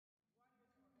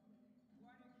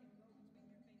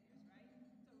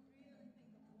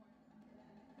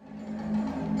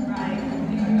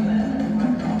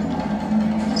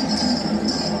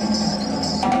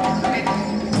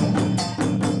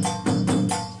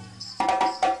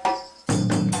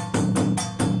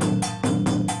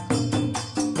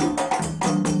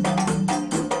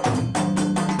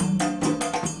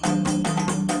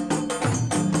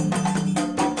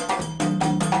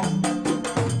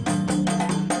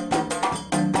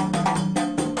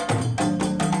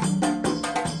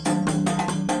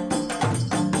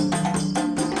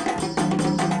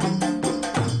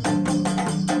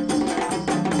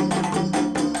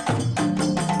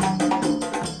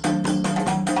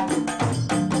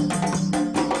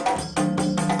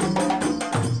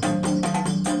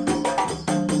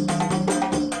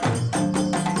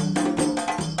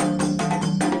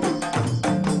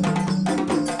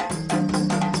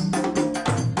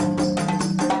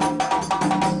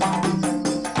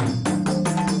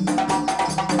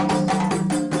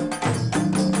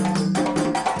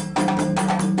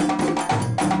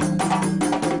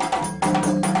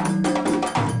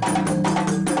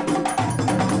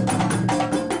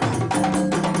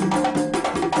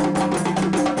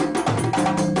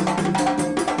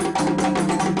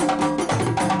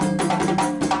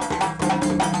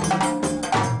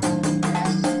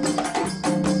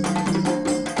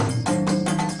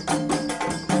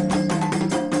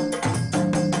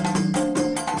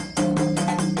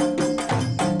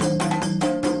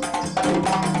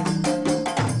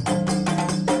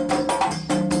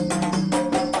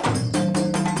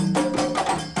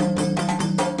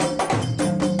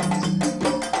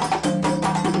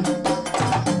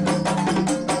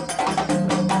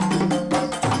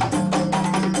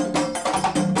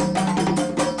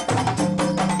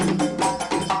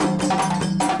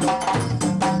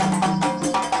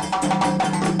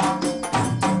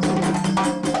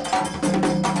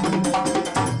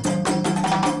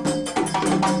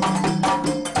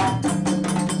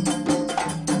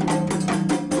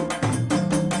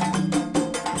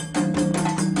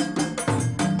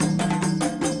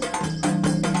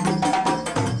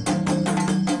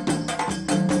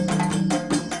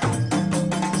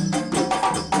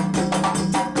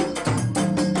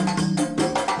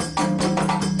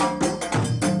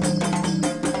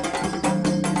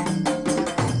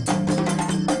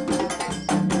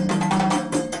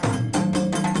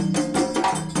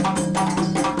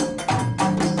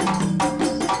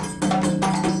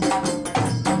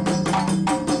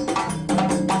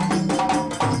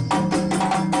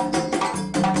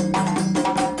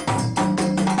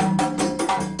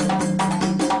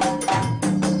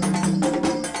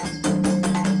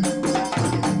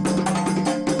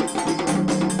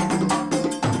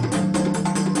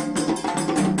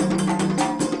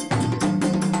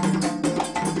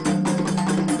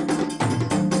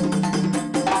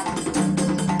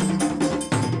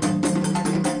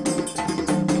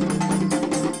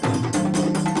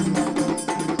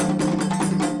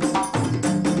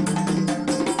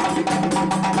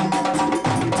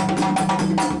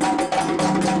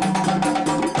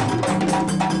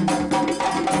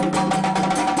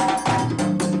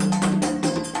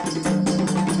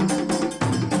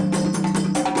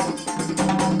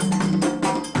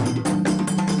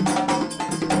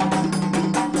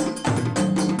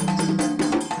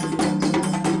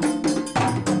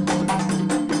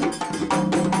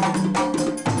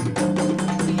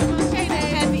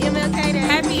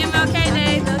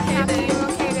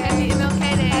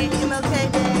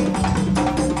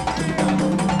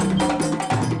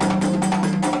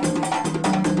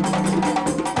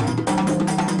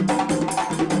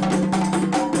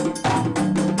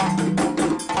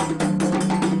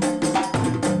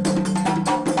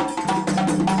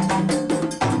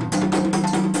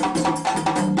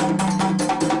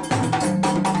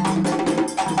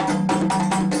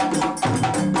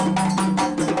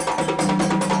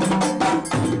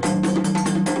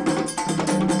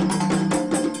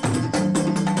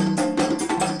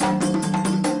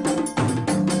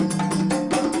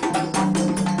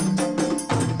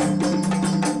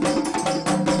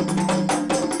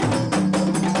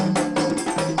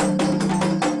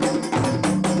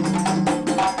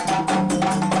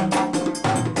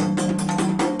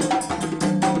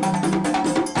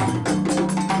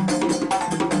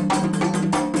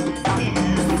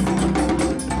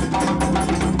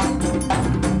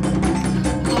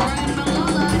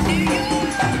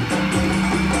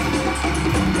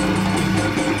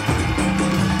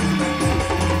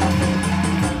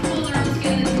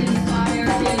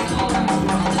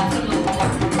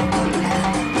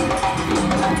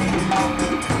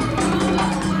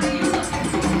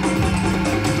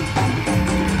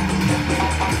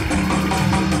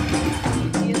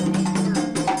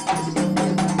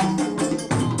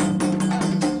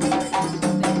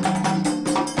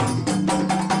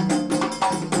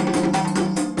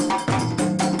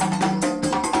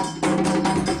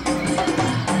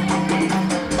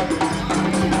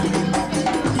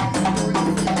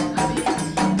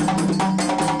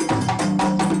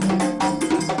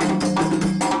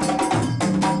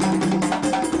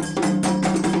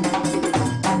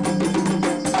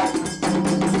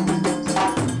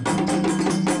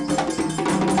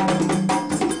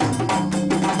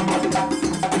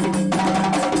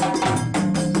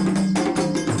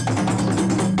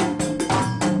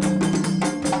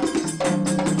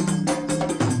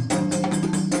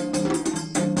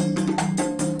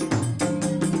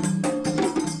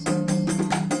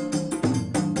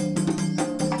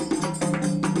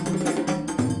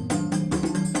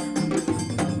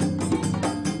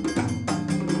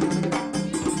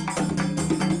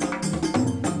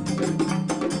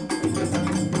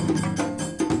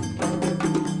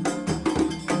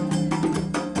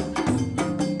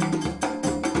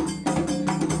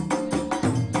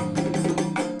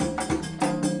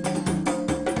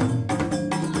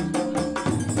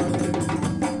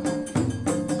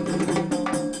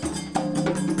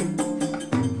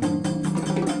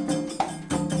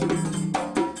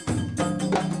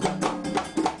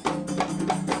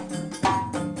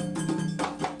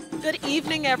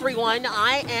evening, everyone.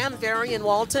 I am Varian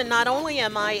Walton. Not only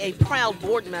am I a proud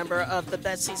board member of the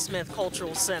Bessie Smith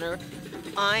Cultural Center,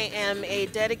 I am a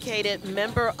dedicated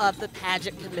member of the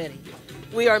pageant committee.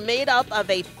 We are made up of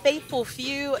a faithful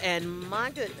few, and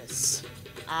my goodness,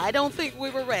 I don't think we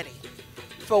were ready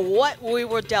for what we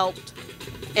were dealt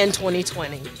in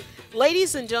 2020.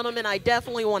 Ladies and gentlemen, I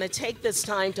definitely want to take this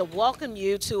time to welcome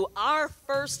you to our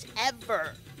first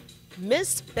ever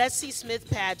Miss Bessie Smith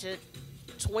pageant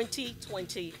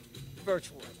 2020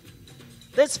 virtually.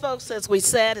 This, folks, as we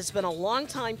said, has been a long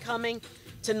time coming.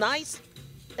 Tonight's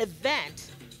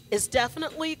event is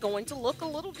definitely going to look a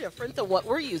little different than what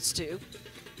we're used to.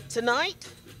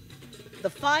 Tonight,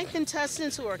 the 5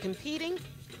 contestants who are competing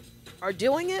are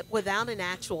doing it without an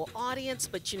actual audience,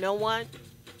 but you know what?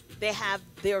 They have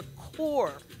their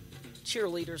core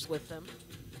cheerleaders with them,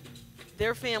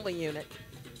 their family unit,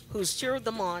 who's cheered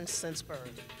them on since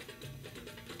birth.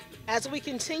 As we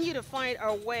continue to find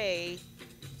our way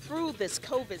through this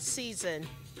COVID season,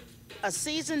 a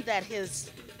season that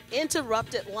has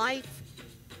interrupted life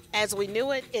as we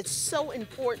knew it, it's so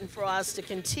important for us to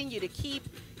continue to keep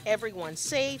everyone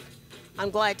safe. I'm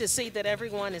glad to see that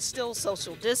everyone is still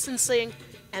social distancing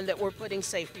and that we're putting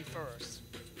safety first.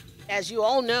 As you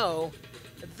all know,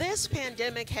 this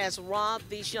pandemic has robbed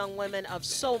these young women of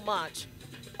so much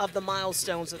of the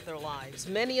milestones of their lives.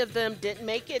 Many of them didn't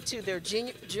make it to their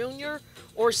junior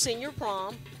or senior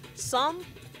prom. Some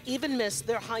even missed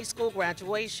their high school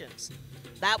graduations.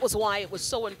 That was why it was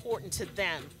so important to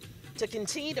them to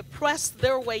continue to press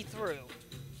their way through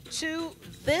to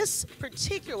this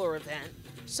particular event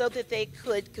so that they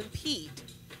could compete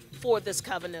for this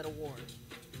Covenant Award.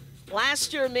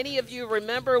 Last year, many of you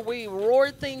remember we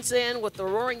roared things in with the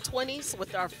Roaring Twenties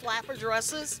with our flapper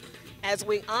dresses as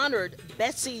we honored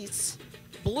Bessie's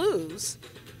Blues.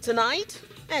 Tonight,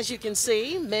 as you can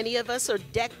see, many of us are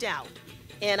decked out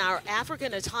in our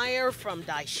African attire, from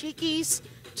dashikis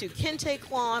to kente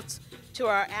cloths to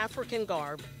our African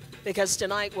garb, because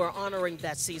tonight we're honoring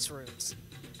Bessie's roots.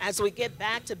 As we get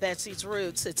back to Bessie's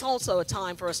roots, it's also a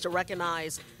time for us to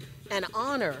recognize and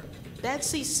honor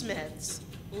Bessie Smith's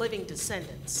living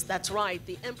descendants. That's right,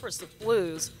 the Empress of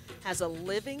Blues has a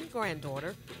living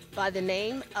granddaughter by the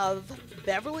name of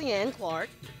Beverly Ann Clark,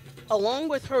 along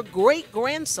with her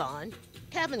great-grandson,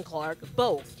 Kevin Clark.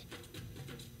 Both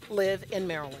live in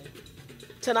Maryland.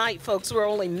 Tonight, folks, we're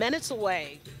only minutes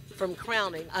away from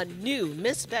crowning a new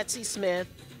Miss Bessie Smith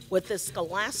with this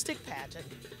scholastic pageant.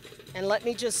 And let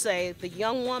me just say, the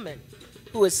young woman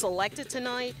who is selected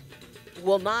tonight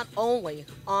will not only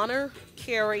honor,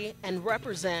 carry, and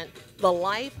represent the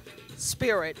life,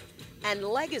 spirit, and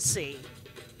legacy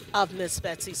of Miss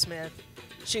Bessie Smith.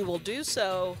 She will do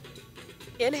so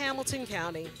in Hamilton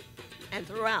County and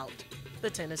throughout the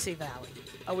Tennessee Valley.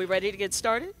 Are we ready to get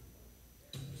started?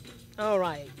 All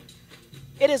right.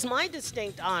 It is my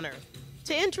distinct honor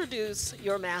to introduce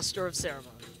your Master of Ceremony.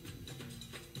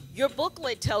 Your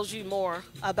booklet tells you more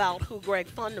about who Greg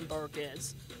Fundenberg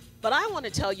is, but I want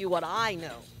to tell you what I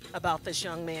know about this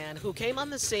young man who came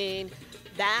on the scene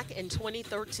back in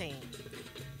 2013.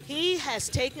 He has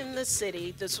taken the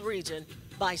city, this region,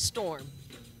 by storm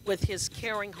with his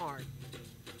caring heart.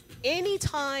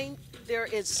 Anytime there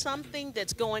is something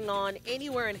that's going on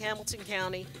anywhere in Hamilton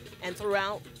County and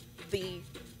throughout the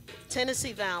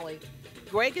Tennessee Valley,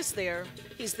 Greg is there.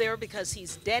 He's there because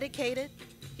he's dedicated,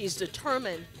 he's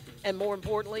determined, and more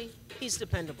importantly, he's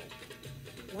dependable.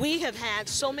 We have had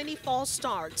so many false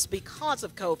starts because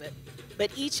of COVID,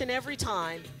 but each and every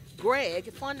time,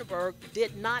 Greg Fundenberg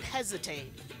did not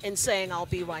hesitate in saying, I'll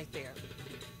be right there.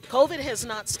 COVID has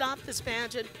not stopped this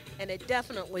pageant, and it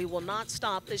definitely will not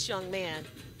stop this young man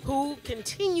who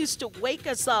continues to wake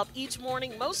us up each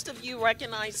morning. Most of you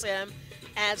recognize him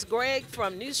as Greg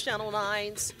from News Channel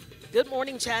 9's Good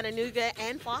Morning Chattanooga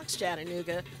and Fox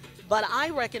Chattanooga, but I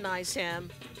recognize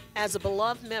him as a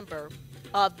beloved member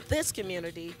of this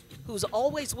community who's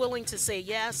always willing to say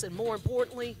yes, and more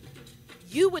importantly,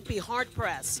 you would be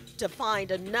hard-pressed to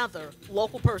find another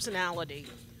local personality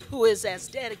who is as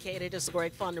dedicated as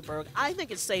Greg Fundenberg. I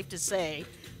think it's safe to say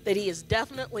that he is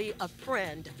definitely a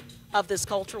friend of this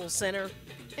cultural center,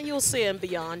 and you'll see him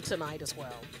beyond tonight as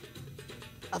well.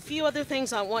 A few other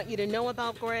things I want you to know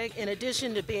about Greg. In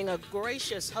addition to being a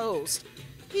gracious host,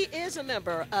 he is a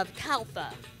member of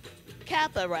Kappa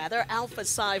Alpha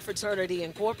Psi Fraternity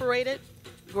Incorporated.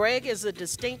 Greg is a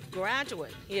distinct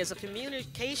graduate. He has a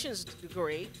communications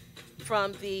degree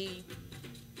from the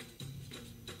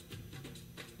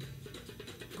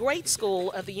Great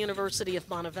School of the University of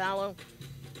Montevallo.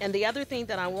 And the other thing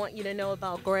that I want you to know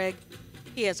about Greg,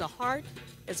 he has a heart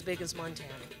as big as Montana.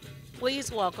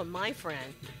 Please welcome my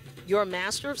friend, Your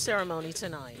Master of Ceremony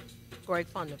tonight, Greg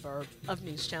Funderburg of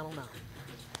News Channel 9.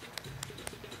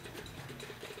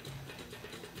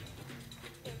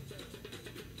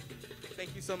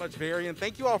 Thank you so much, Barry, and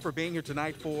thank you all for being here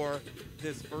tonight for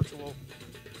this virtual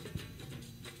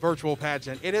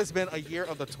pageant. It has been a year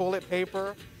of the toilet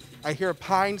paper. I hear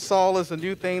Pine Sol is a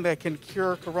new thing that can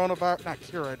cure coronavirus, not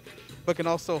cure it, but can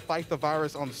also fight the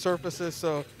virus on surfaces.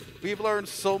 So we've learned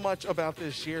so much about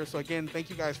this year. So again, thank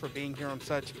you guys for being here on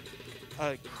such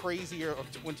a crazy year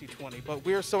of 2020. But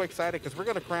we're so excited because we're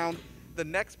going to crown the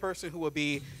next person who will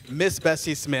be Miss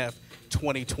Bessie Smith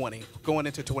 2020, going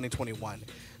into 2021.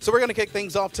 So we're going to kick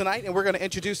things off tonight, and we're going to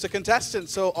introduce the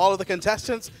contestants. So all of the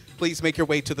contestants, please make your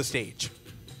way to the stage.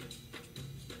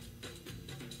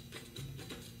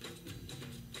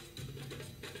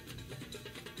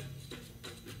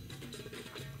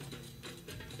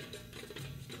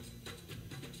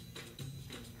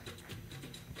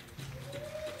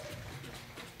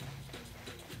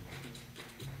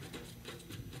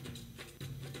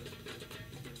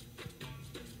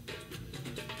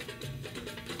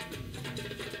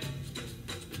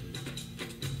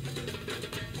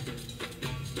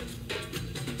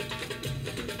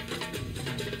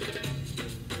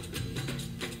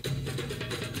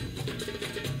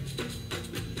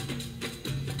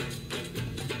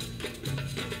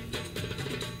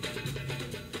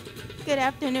 Good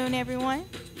afternoon, everyone.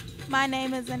 My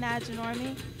name is Anaja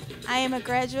Normie. I am a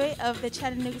graduate of the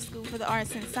Chattanooga School for the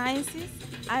Arts and Sciences.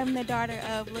 I am the daughter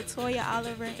of LaToya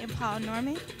Oliver and Paul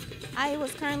Norman. I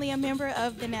was currently a member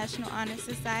of the National Honor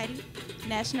Society,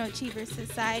 National Achievers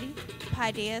Society,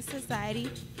 Paideia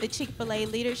Society, the Chick-fil-A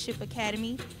Leadership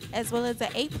Academy, as well as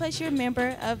an 8+ year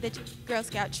member of the Girl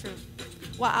Scout Troop,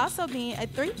 while also being a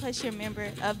 3+ year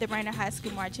member of the Brainerd High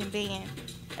School Marching Band.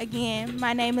 Again,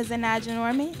 my name is Anaja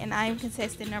Normie, and I am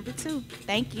contestant number 2.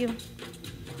 Thank you.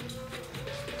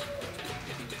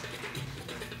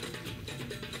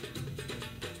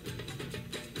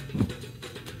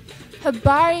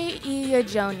 Habari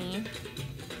Iyajoni.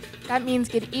 That means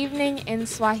good evening in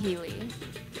Swahili.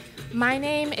 My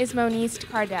name is Monique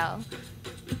Cardell,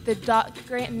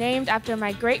 named after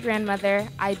my great-grandmother,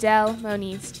 Idel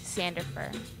Monique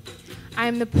Sandifer. I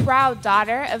am the proud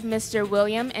daughter of Mr.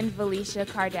 William and Felicia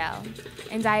Cardell,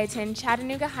 and I attend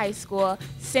Chattanooga High School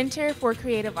Center for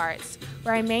Creative Arts,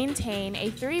 where I maintain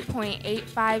a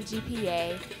 3.85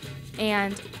 GPA,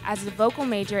 and as a vocal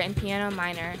major and piano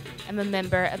minor, I'm a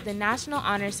member of the National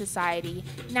Honor Society,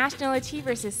 National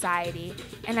Achiever Society,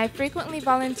 and I frequently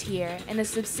volunteer in a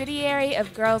subsidiary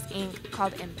of Girls Inc.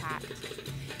 called Impact.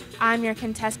 I'm your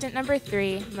contestant number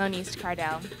 3, Monique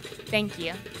Cardell. Thank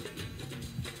you.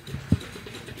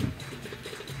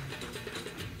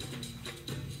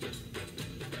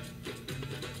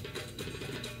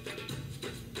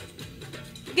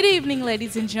 Good evening,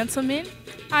 ladies and gentlemen.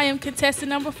 I am contestant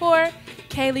number 4,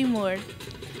 Kaylee Moore.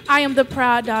 I am the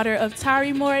proud daughter of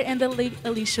Tyree Moore and the late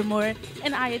Alicia Moore,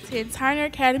 and I attend Tyner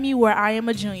Academy, where I am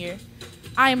a junior.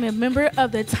 I am a member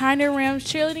of the Tyner Rams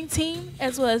cheerleading team,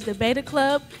 as well as the Beta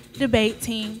Club, debate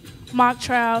team, mock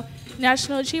trial,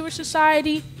 National Achiever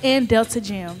Society, and Delta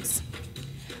Gems.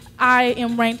 I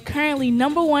am ranked currently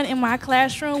number 1 in my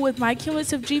classroom, with my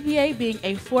cumulative GPA being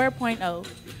a 4.0.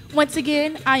 Once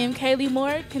again, I am Kaylee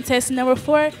Moore, contestant number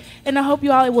 4, and I hope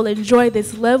you all will enjoy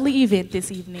this lovely event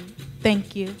this evening.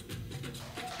 Thank you.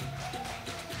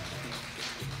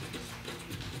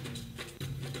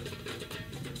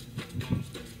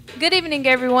 Good evening,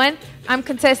 everyone. I'm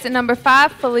contestant number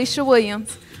 5, Felicia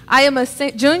Williams. I am a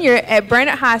junior at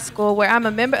Brainerd High School, where I'm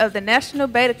a member of the National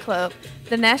Beta Club,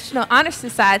 the National Honor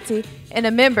Society, and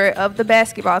a member of the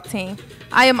basketball team.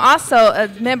 I am also a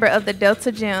member of the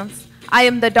Delta Gems. I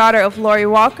am the daughter of Lori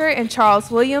Walker and Charles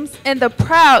Williams, and the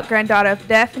proud granddaughter of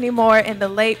Daphne Moore and the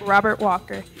late Robert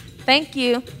Walker. Thank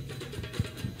you.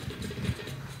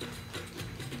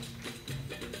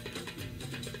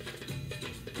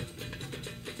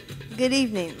 Good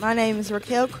evening. My name is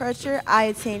Raquel Crutcher. I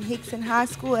attend Hickson High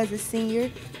School as a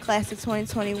senior, class of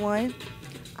 2021.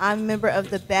 I'm a member of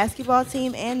the basketball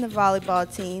team and the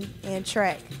volleyball team and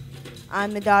track.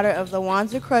 I'm the daughter of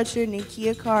Lawanza Crutcher,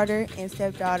 Nikia Carter, and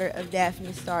stepdaughter of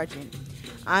Daphne Sargent.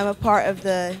 I'm a part of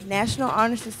the National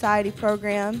Honor Society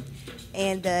program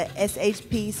and the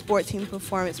SHP Sport Team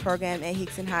Performance program at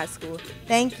Hickson High School.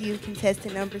 Thank you,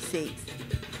 contestant number 6.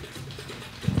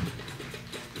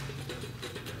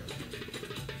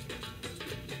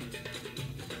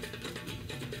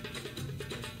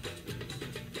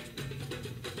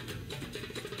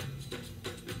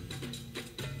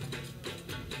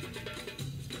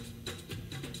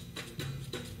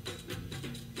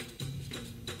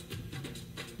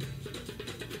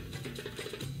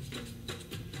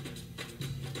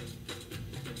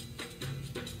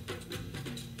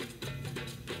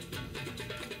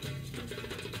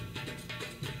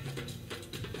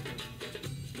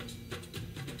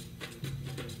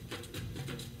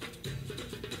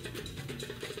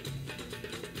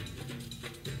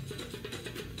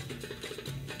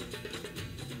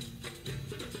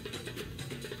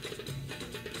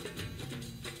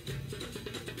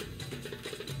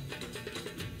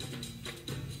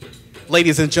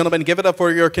 Ladies and gentlemen, give it up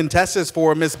for your contestants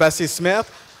for Miss Bessie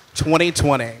Smith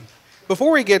 2020.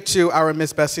 Before we get to our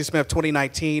Miss Bessie Smith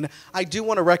 2019, I do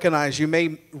want to recognize, you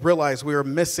may realize we are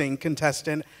missing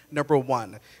contestant number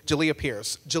 1, Jalea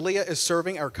Pierce. Jalea is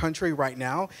serving our country right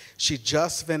now. She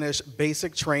just finished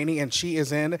basic training and she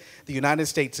is in the United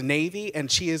States Navy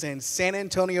and she is in San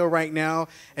Antonio right now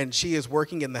and she is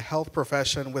working in the health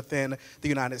profession within the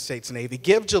United States Navy.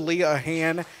 Give Jalea a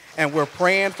hand and we're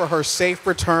praying for her safe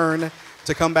return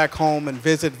to come back home and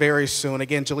visit very soon.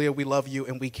 Again, Jalea, we love you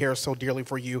and we care so dearly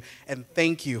for you, and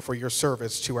thank you for your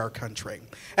service to our country.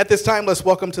 At this time, let's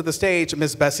welcome to the stage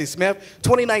Miss Bessie Smith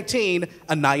 2019,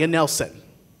 Anaya Nelson.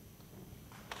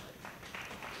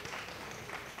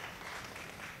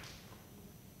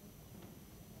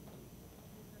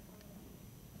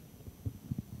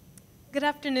 Good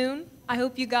afternoon. I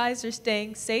hope you guys are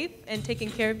staying safe and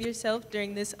taking care of yourself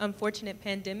during this unfortunate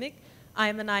pandemic. I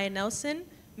am Anaya Nelson,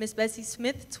 Miss Bessie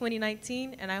Smith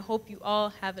 2019, and I hope you all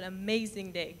have an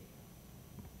amazing day.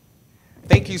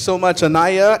 Thank you so much,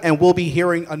 Anaya, and we'll be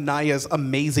hearing Anaya's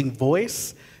amazing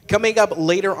voice. Coming up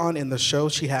later on in the show,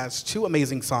 she has 2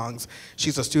 amazing songs.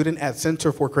 She's a student at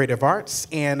Center for Creative Arts,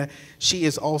 and she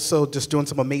is also just doing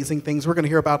some amazing things. We're going to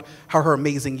hear about how her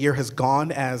amazing year has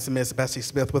gone as Miss Bessie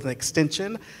Smith with an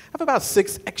extension of about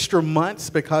 6 extra months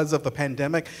because of the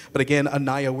pandemic. But again,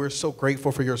 Anaya, we're so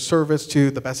grateful for your service to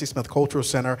the Bessie Smith Cultural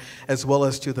Center as well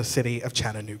as to the city of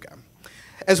Chattanooga.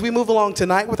 As we move along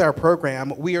tonight with our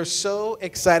program, we are so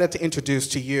excited to introduce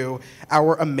to you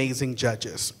our amazing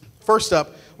judges. First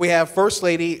up, we have First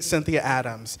Lady Cynthia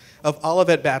Adams of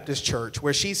Olivet Baptist Church,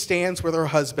 where she stands with her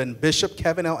husband, Bishop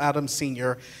Kevin L. Adams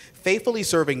Sr., faithfully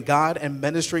serving God and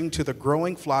ministering to the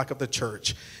growing flock of the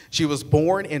church. She was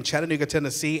born in Chattanooga,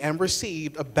 Tennessee, and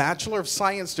received a Bachelor of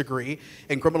Science degree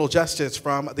in criminal justice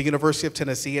from the University of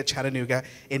Tennessee at Chattanooga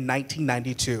in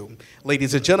 1992.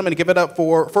 Ladies and gentlemen, give it up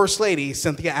for First Lady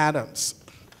Cynthia Adams.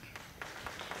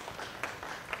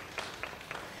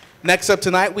 Next up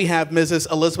tonight, we have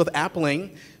Mrs. Elizabeth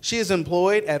Appling. She is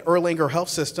employed at Erlanger Health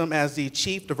System as the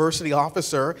Chief Diversity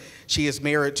Officer. She is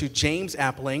married to James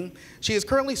Appling. She is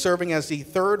currently serving as the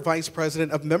 3rd Vice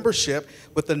President of Membership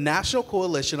with the National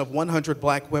Coalition of 100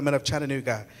 Black Women of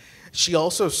Chattanooga. She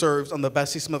also serves on the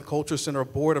Bessie Smith Culture Center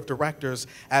Board of Directors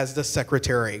as the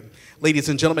Secretary. Ladies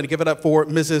and gentlemen, give it up for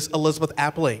Mrs. Elizabeth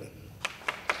Appling.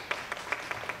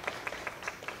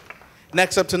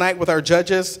 Next up tonight with our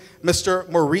judges, Mr.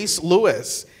 Maurice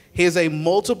Lewis. He is a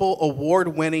multiple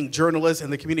award-winning journalist in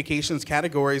the communications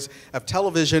categories of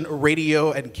television,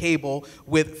 radio, and cable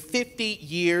with 50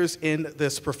 years in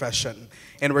this profession.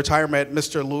 In retirement,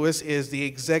 Mr. Lewis is the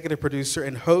executive producer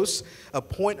and host of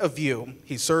Point of View.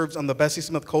 He serves on the Bessie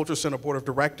Smith Culture Center Board of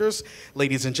Directors.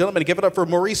 Ladies and gentlemen, give it up for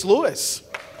Maurice Lewis.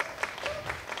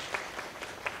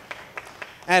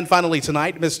 And finally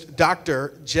tonight,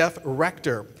 Dr. Jeff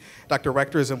Rector. Dr.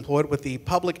 Rector is employed with the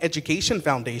Public Education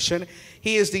Foundation.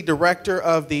 He is the director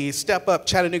of the Step Up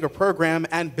Chattanooga program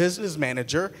and business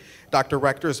manager. Dr.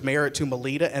 Rector is married to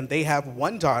Melita, and they have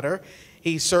 1 daughter.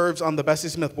 He serves on the Bessie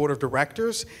Smith Board of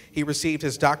Directors. He received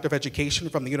his Doctor of Education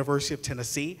from the University of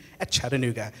Tennessee at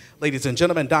Chattanooga. Ladies and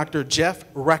gentlemen, Dr. Jeff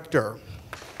Rector.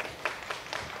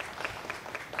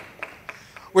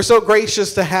 We're so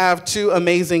gracious to have 2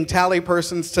 amazing tally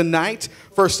persons tonight.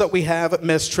 First up, we have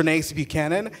Miss Trenace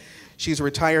Buchanan. She's a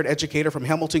retired educator from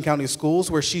Hamilton County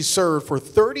Schools, where she served for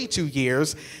 32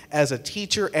 years as a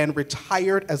teacher and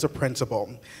retired as a principal.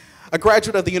 A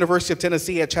graduate of the University of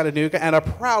Tennessee at Chattanooga and a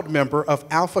proud member of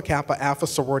Alpha Kappa Alpha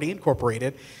Sorority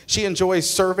Incorporated, she enjoys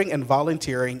serving and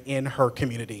volunteering in her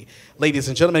community. Ladies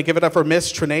and gentlemen, give it up for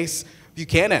Miss Trenace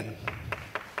Buchanan.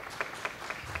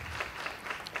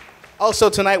 Also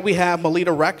tonight we have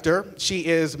Melita Rector. She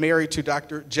is married to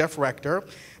Dr. Jeff Rector.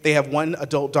 They have 1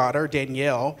 adult daughter,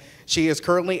 Danielle. She is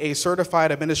currently a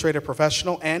certified administrative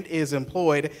professional and is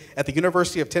employed at the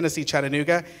University of Tennessee,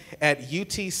 Chattanooga at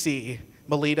UTC.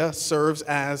 Melita serves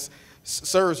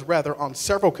on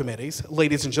several committees.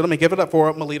 Ladies and gentlemen, give it up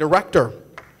for Melita Rector.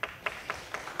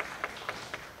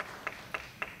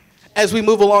 As we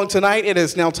move along tonight, it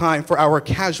is now time for our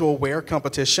casual wear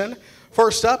competition.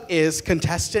 First up is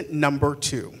contestant number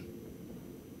 2.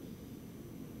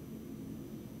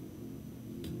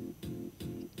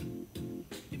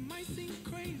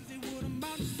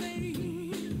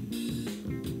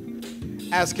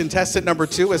 As contestant number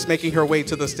 2 is making her way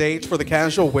to the stage for the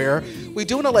casual wear, we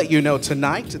do want to let you know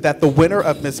tonight that the winner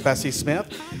of Miss Bessie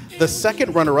Smith, the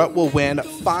second runner-up will win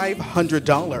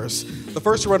 $500. The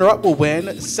first runner-up will win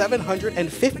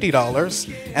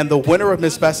 $750, and the winner of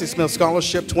Miss Bessie Smith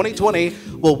Scholarship 2020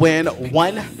 will win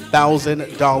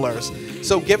 $1,000.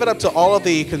 So give it up to all of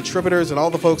the contributors and all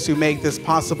the folks who make this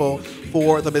possible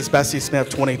for the Miss Bessie Smith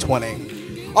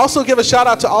 2020. Also give a shout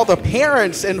out to all the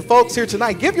parents and folks here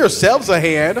tonight. Give yourselves a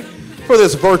hand for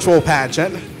this virtual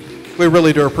pageant. We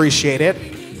really do appreciate it.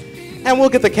 And we'll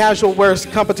get the casual wear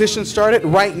competition started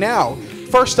right now.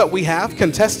 First up we have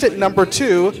contestant number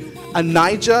 2,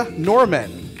 Anijah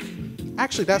Norman.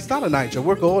 Actually, that's not Anijah.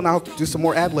 We're going out to do some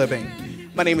more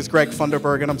ad-libbing. My name is Greg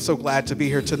Funderburg, and I'm so glad to be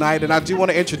here tonight. And I do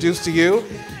want to introduce to you,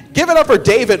 give it up for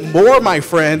David Moore, my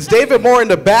friends. David Moore in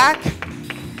the back.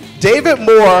 David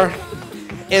Moore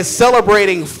is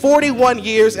celebrating 41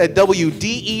 years at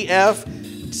WDEF,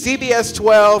 CBS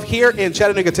 12 here in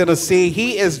Chattanooga, Tennessee.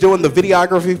 He is doing the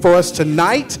videography for us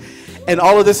tonight, and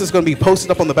all of this is going to be posted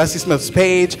up on the Bessie Smith's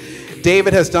page.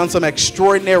 David has done some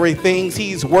extraordinary things.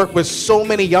 He's worked with so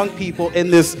many young people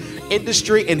in this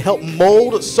industry and helped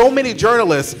mold so many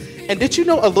journalists. And did you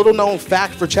know a little known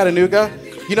fact for Chattanooga?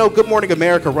 You know, Good Morning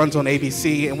America runs on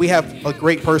ABC, and we have a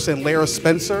great person, Lara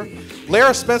Spencer.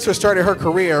 Lara Spencer started her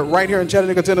career right here in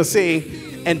Chattanooga,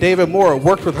 Tennessee, and David Moore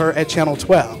worked with her at Channel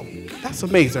 12. That's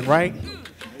amazing, right?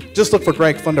 Just look for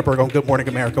Greg Funderburg on Good Morning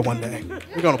America one day.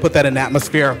 We're going to put that in the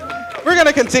atmosphere. We're going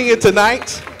to continue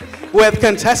tonight with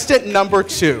contestant number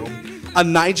 2,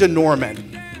 Anijah Norman.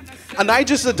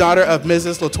 Anijah is the daughter of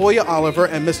Mrs. Latoya Oliver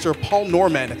and Mr. Paul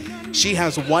Norman. She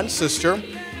has one sister.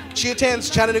 She attends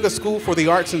Chattanooga School for the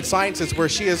Arts and Sciences, where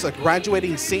she is a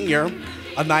graduating senior.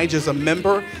 Anijah is a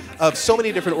member of so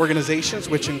many different organizations,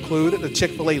 which include the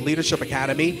Chick-fil-A Leadership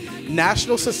Academy,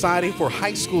 National Society for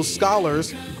High School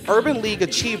Scholars, Urban League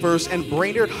Achievers, and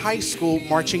Brainerd High School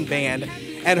Marching Band.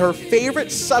 And her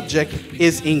favorite subject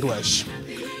is English.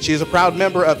 She is a proud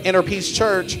member of Inner Peace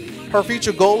Church. Her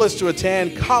future goal is to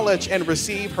attend college and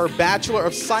receive her Bachelor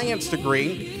of Science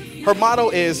degree. Her motto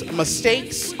is,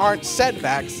 mistakes aren't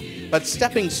setbacks, but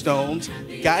stepping stones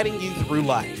guiding you through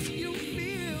life.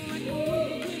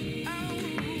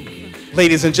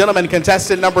 Ladies and gentlemen,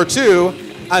 contestant number 2,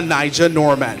 Anijah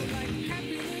Norman.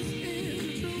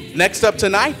 Next up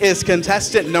tonight is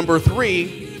contestant number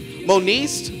 3,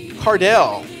 Moniece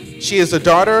Cardell. She is the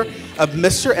daughter of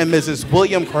Mr. and Mrs.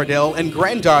 William Cardell and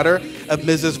granddaughter of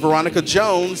Mrs. Veronica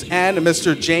Jones and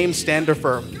Mr. James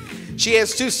Standifer. She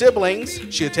has 2 siblings.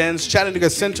 She attends Chattanooga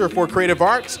Center for Creative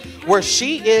Arts, where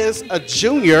she is a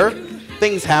junior.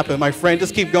 Things happen, my friend.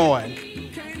 Just keep going.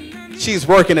 She's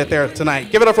working it there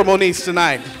tonight. Give it up for Moniece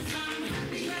tonight.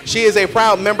 She is a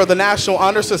proud member of the National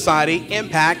Honor Society,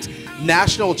 Impact,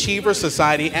 National Achiever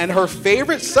Society, and her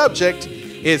favorite subject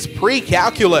is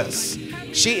pre-calculus.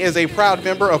 She is a proud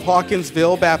member of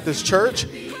Hawkinsville Baptist Church.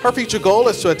 Her future goal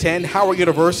is to attend Howard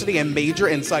University and major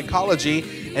in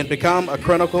psychology and become a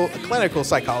clinical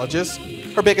psychologist.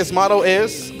 Her biggest motto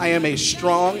is, I am a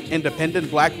strong, independent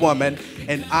black woman,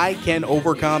 and I can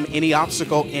overcome any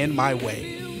obstacle in my way.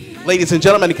 Ladies and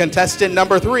gentlemen, contestant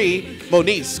number 3,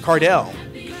 Moniece Cardell.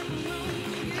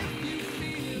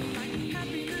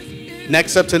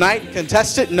 Next up tonight,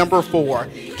 contestant number 4,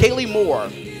 Kaylee Moore.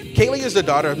 Kaylee is the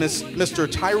daughter of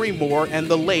Mr. Tyree Moore and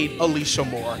the late Alicia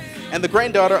Moore, and the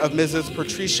granddaughter of Mrs.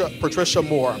 Patricia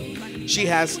Moore. She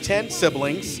has 10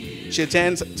 siblings. She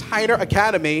attends Tyner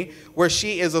Academy, where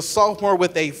she is a sophomore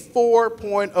with a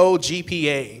 4.0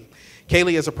 GPA.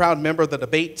 Kaylee is a proud member of the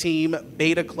debate team,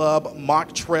 Beta Club,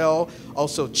 Mock Trail,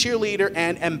 also cheerleader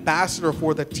and ambassador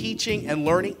for the Teaching and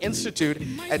Learning Institute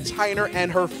at Tyner,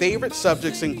 and her favorite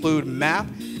subjects include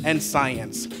math and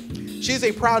science. She is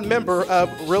a proud member of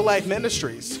Real Life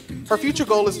Ministries. Her future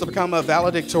goal is to become a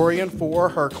valedictorian for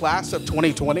her class of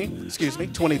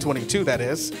 2022 that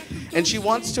is, and she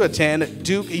wants to attend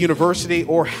Duke University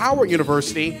or Howard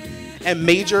University and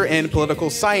major in political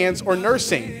science or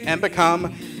nursing and become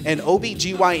an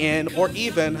OBGYN or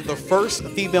even the first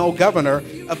female governor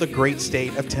of the great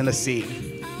state of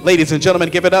Tennessee. Ladies and gentlemen,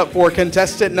 give it up for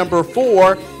contestant number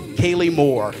 4, Kaylee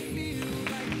Moore.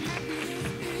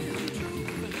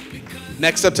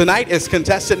 Next up tonight is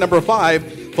contestant number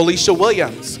 5, Felicia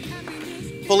Williams.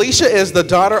 Felicia is the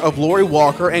daughter of Lori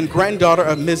Walker and granddaughter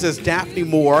of Mrs. Daphne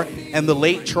Moore and the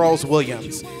late Charles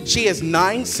Williams. She has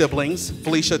 9 siblings.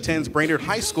 Felicia attends Brainerd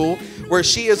High School, where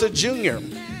she is a junior.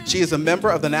 She is a member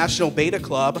of the National Beta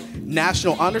Club,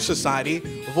 National Honor Society,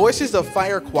 Voices of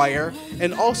Fire Choir,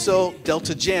 and also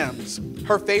Delta Gems.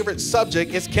 Her favorite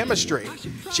subject is chemistry.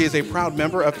 She is a proud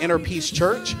member of Inner Peace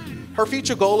Church. Her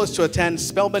future goal is to attend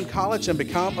Spelman College and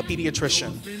become a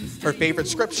pediatrician. Her favorite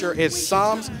scripture is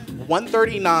Psalms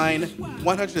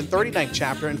 139th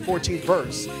chapter and 14th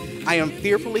verse. I am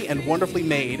fearfully and wonderfully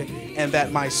made, and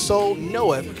that my soul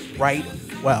knoweth right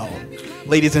well.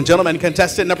 Ladies and gentlemen,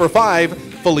 contestant number 5,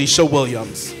 Felicia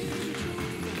Williams.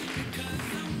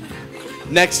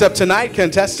 Next up tonight,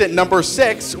 contestant number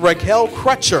 6, Raquel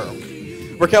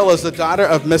Crutcher. Raquel is the daughter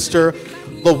of Mr.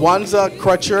 Lawanza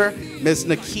Crutcher, Ms.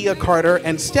 Nakia Carter,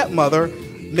 and stepmother,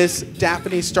 Ms.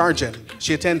 Daphne Stargent.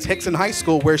 She attends Hickson High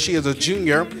School, where she is a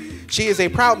junior. She is a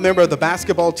proud member of the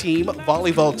basketball team,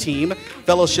 volleyball team,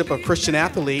 Fellowship of Christian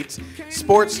Athletes,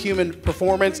 Sports Human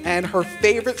Performance, and her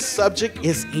favorite subject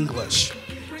is English.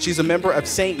 She's a member of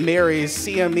St. Mary's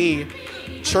CME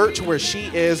Church, where she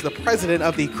is the president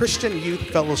of the Christian Youth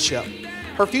Fellowship.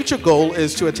 Her future goal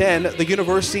is to attend the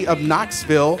University of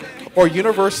Knoxville or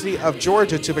University of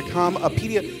Georgia to become a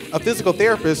physical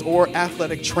therapist or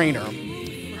athletic trainer.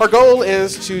 Her goal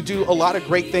is to do a lot of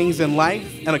great things in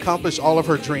life and accomplish all of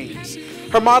her dreams.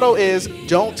 Her motto is,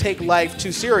 don't take life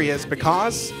too serious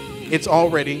because it's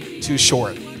already too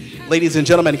short. Ladies and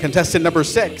gentlemen, contestant number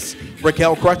 6,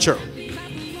 Raquel Crutcher.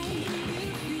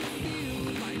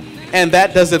 And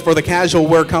that does it for the casual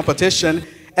wear competition.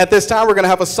 At this time, we're going to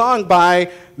have a song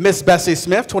by Miss Bessie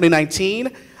Smith,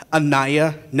 2019,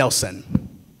 Anaya Nelson.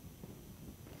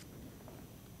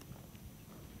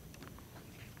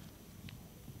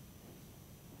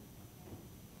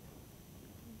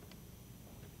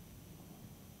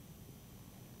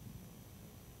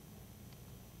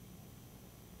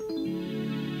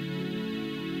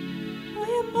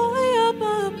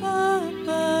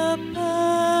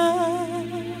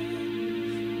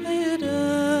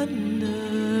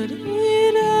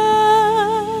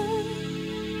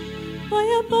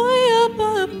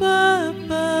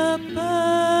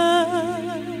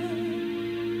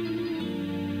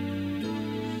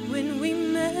 When we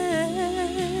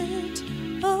met,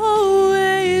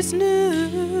 always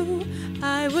knew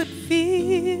I would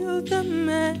feel the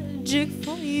magic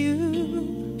for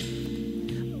you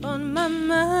on my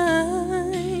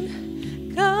mind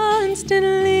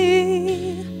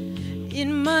constantly.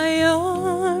 In my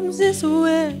arms is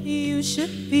where you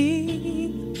should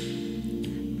be.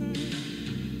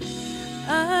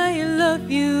 I love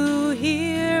you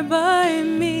here by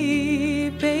me,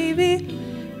 baby.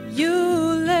 You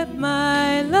let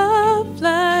my love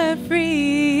fly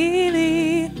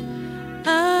freely.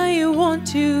 I want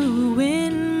to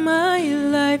win my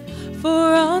life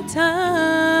for all time.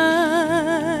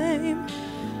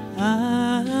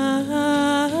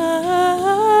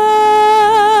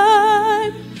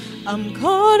 I'm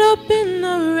caught up in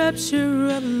the rapture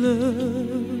of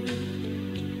love.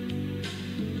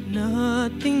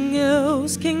 Nothing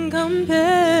else can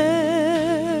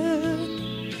compare.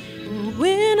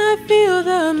 When I feel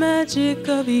the magic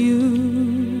of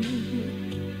you,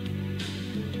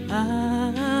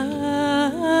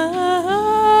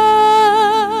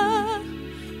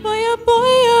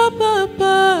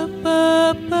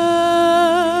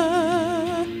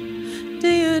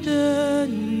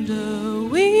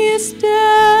 we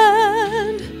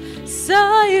stand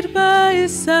side by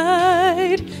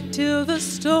side till the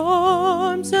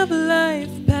storms of life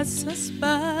pass us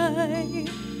by.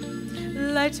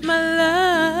 Light my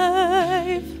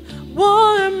life,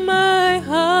 warm my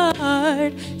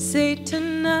heart. Say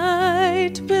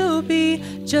tonight will be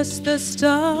just the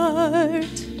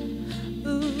start.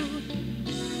 Ooh.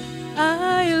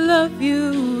 I love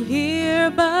you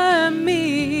here by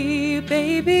me,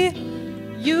 baby.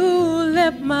 You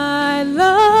let my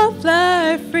love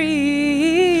fly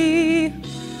free.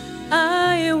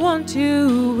 I want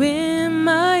to win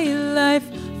my life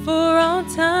for all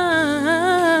time.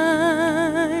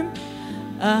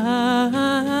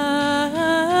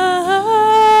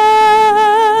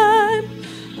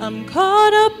 I'm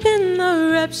caught up in the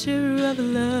rapture of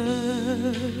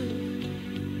love.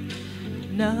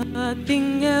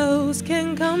 Nothing else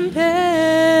can compare.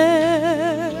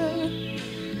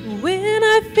 When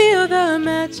I feel the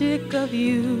magic of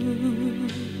you,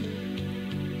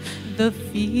 the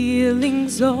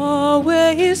feeling's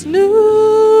always new.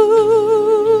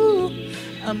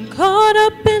 I'm caught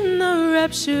up in the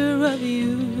rapture of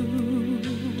you.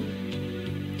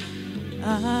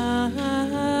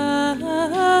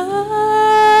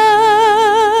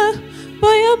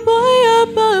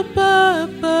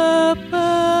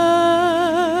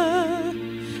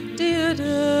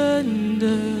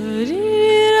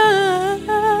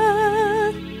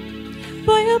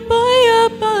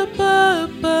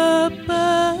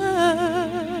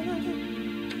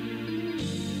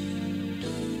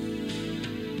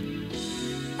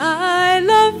 I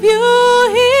love you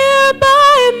here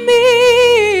by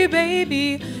me,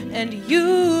 baby, and you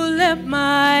let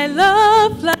my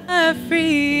love fly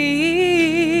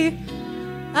free.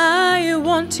 I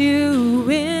want to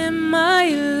win my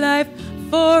life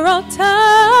for all time.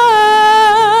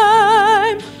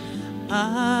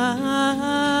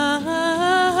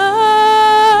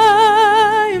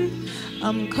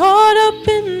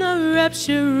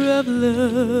 rapture of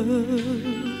love.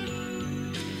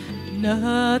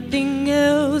 Nothing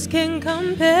else can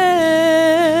compare.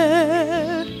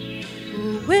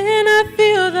 When I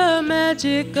feel the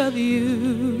magic of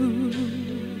you,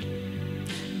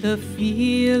 the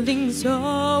feeling's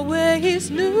always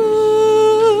new.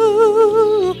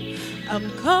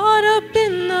 I'm caught up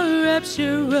in the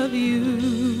rapture of you.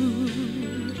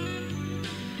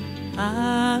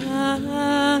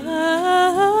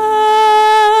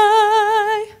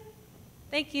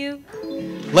 Thank you.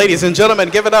 Ladies and gentlemen,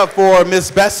 give it up for Miss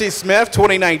Bessie Smith,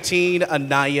 2019,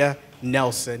 Anaya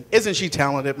Nelson. Isn't she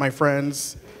talented, my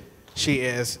friends? She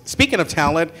is. Speaking of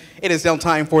talent, it is now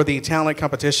time for the talent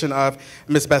competition of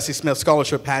Miss Bessie Smith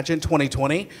Scholarship Pageant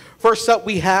 2020. First up,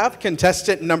 we have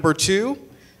contestant number 2,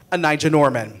 Anija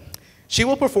Norman. She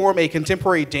will perform a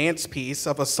contemporary dance piece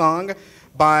of a song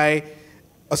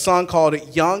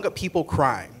called Young People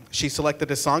Cry. She selected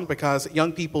this song because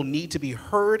young people need to be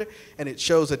heard, and it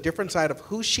shows a different side of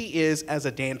who she is as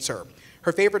a dancer.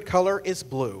 Her favorite color is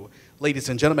blue. Ladies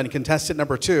and gentlemen, contestant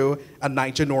number 2,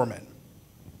 Anija Norman.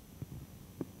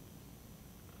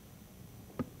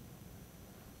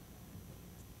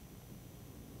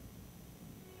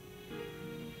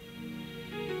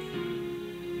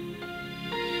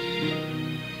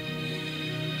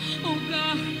 Oh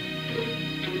God,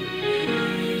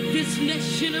 this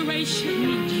next generation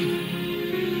needs you.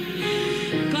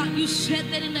 God, you said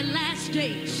that in the last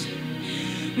days,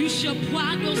 you shall pour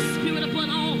out your spirit upon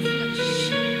all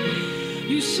flesh.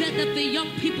 You said that the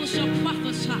young people shall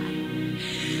prophesy.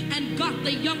 And God,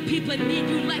 the young people need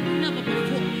you like never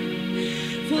before.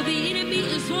 For the enemy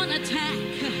is on attack.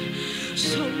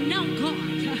 So now, God,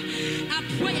 I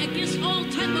pray against all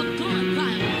type of gun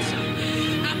violence.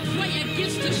 I pray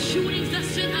against the shootings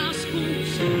that's in our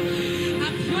schools.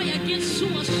 I pray against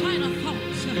suicidal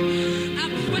thoughts. I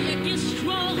pray against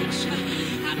drugs. I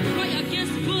pray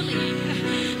against bullying.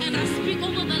 And I speak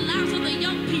over the lives of the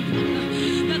young people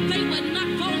that they will not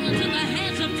fall into the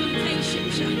hands of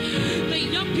temptations. The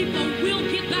young people will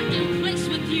get back in place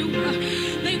with you.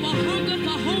 They will hunger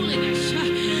for holiness.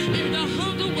 And the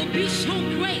hunger will be so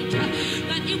great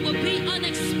that it will be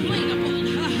unexplainable.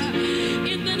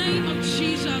 In the name of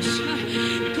Jesus,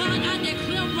 God, I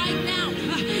declare right now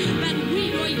that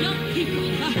we, your young people,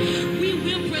 we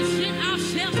will present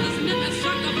ourselves as living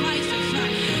sacrifices.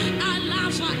 Our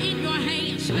lives are in your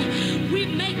hands. We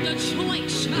make the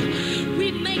choice.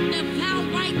 We make the vow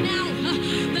right now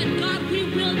that God, we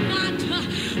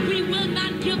will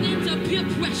not give in to peer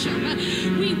pressure.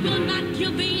 We will not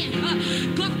give in,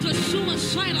 God, to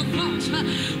suicidal thoughts.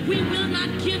 We will not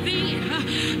give in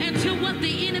until what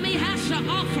the enemy has to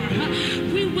offer.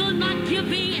 We will not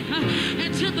give in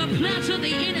until the plans of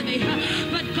the enemy.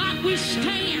 But God, we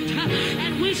stand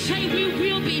and we say we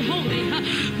will be holy.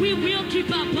 We will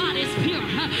keep our bodies pure.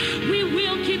 We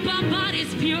will keep our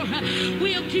bodies pure.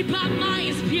 We'll keep our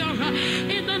minds pure.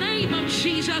 In the name of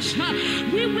Jesus,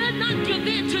 we will not give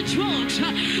in to drugs.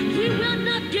 We will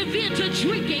not give in to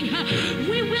drinking.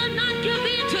 We will not give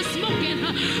in to smoking.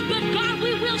 But God,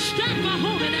 we will stand for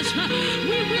holiness.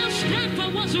 We will stand for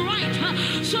what's right.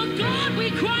 So God,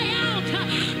 we cry out,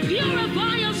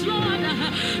 purify us, Lord.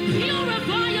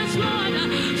 Purify us, Lord.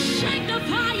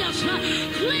 Sanctify us.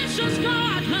 Cleanse us,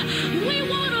 God. We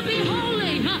want to be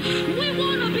holy. We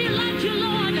want to be like you,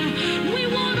 Lord. We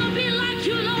want to be like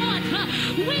you, Lord.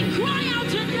 We cry out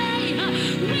today.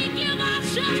 We give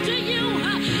ourselves to you.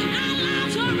 Our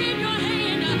lives are in your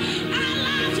hand. Our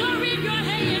lives are in your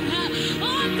hand.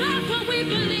 Oh God, for we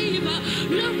believe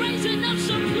you're raising up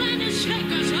some planet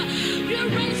shakers. You're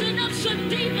raising up some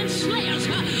demon slayers.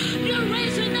 You're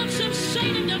raising up some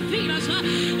Satan defeaters.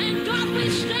 And God, we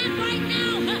stand right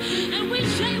now and we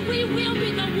say we will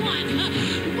be the one.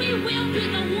 We will be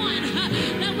the one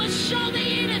that will show the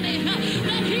enemy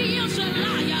that he is a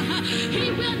liar.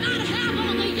 He will not have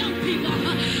all the young people.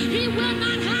 He will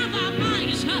not have our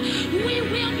minds. We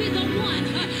will be the one.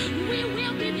 We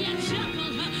will be the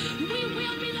example. We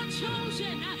will be the chosen.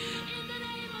 In the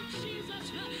name of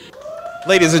Jesus.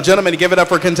 Ladies and gentlemen, give it up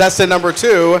for contestant number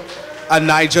 2,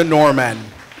 Anija Norman.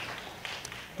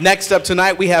 Next up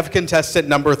tonight, we have contestant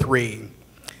number 3.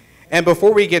 And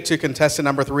before we get to contestant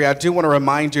number 3, I do want to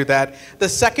remind you that the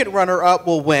second runner-up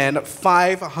will win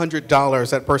 $500.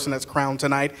 That person that's crowned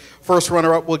tonight. First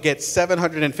runner-up will get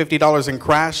 $750 in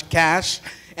cash.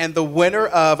 And the winner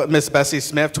of Miss Bessie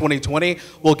Smith 2020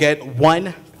 will get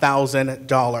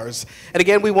 $1,000. And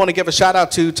again, we want to give a shout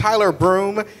out to Tyler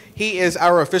Broom. He is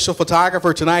our official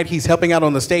photographer tonight. He's helping out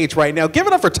on the stage right now. Give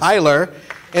it up for Tyler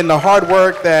and the hard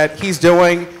work that he's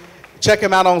doing. Check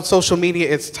him out on social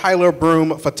media. It's Tyler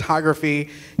Broom Photography.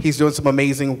 He's doing some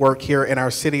amazing work here in our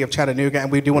city of Chattanooga,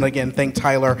 and we do want to again thank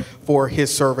Tyler for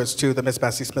his service to the Miss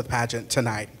Bessie Smith pageant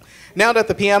tonight. Now that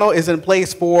the piano is in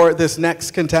place for this next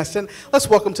contestant, let's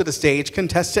welcome to the stage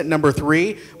contestant number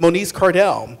 3, Moniece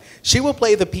Cardell. She will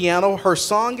play the piano. Her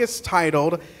song is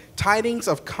titled Tidings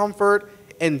of Comfort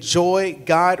and Joy,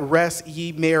 God Rest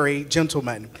Ye Merry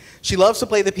Gentlemen. She loves to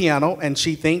play the piano, and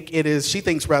she thinks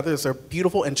it's a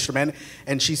beautiful instrument,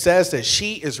 and she says that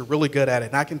she is really good at it.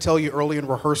 And I can tell you early in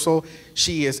rehearsal,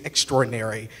 she is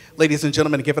extraordinary. Ladies and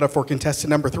gentlemen, give it up for contestant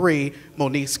number 3,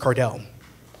 Moniece Cardell.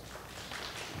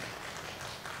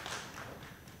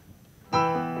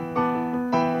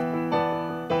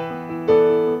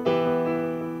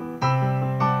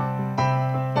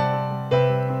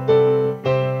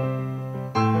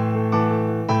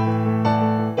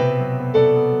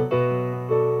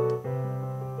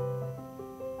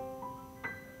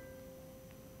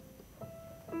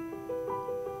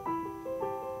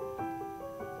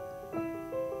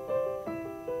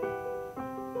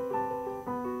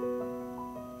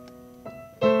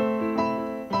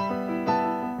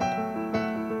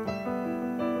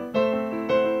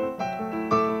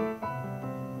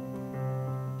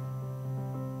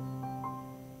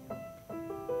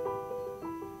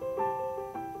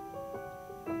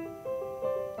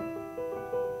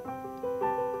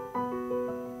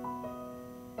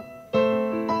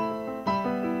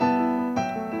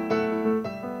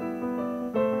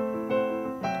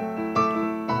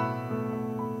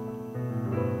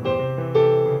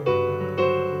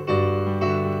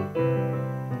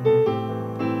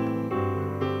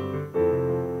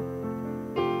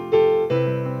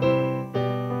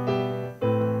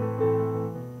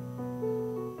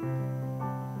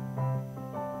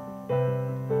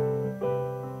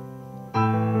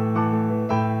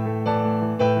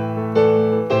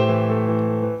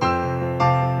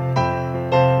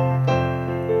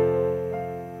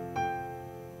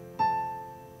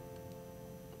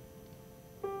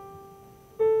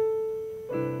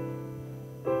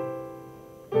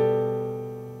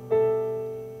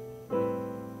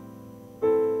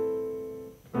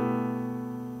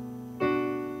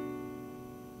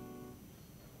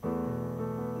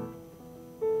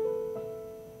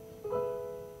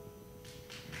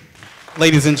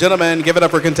 Ladies and gentlemen, give it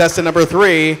up for contestant number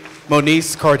 3,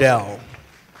 Moniece Cardell.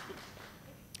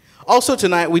 Also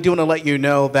tonight, we do want to let you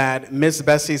know that Miss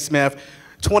Bessie Smith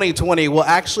 2020 will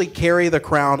actually carry the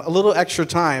crown a little extra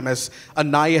time, as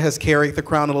Anaya has carried the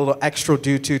crown a little extra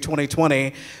due to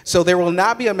 2020. So there will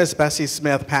not be a Miss Bessie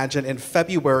Smith pageant in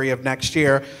February of next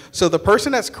year. So the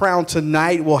person that's crowned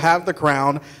tonight will have the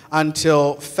crown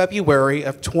until February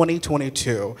of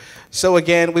 2022. So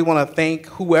again, we want to thank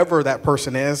whoever that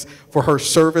person is for her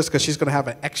service, because she's going to have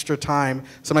some extra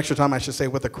time, I should say,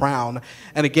 with the crown.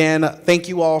 And again, thank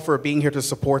you all for being here to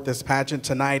support this pageant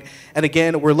tonight. And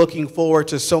again, we're looking forward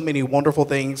to so many wonderful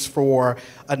things for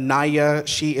Anaya.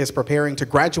 She is preparing to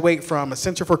graduate from a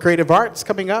Center for Creative Arts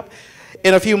coming up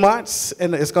in a few months,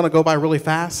 and it's going to go by really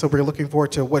fast. So we're looking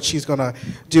forward to what she's going to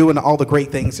do and all the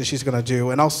great things that she's going to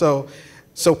do. And also,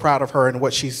 so proud of her and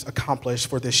what she's accomplished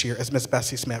for this year as Miss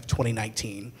Bessie Smith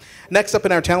 2019. Next up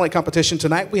in our talent competition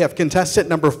tonight, we have contestant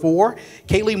number 4,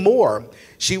 Kaylee Moore.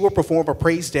 She will perform a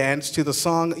praise dance to the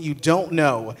song You Don't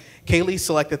Know. Kaylee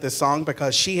selected this song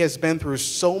because she has been through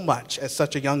so much at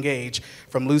such a young age,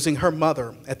 from losing her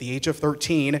mother at the age of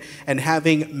 13 and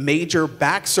having major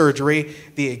back surgery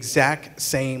the exact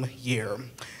same year.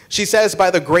 She says, by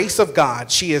the grace of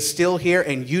God, she is still here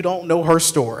and you don't know her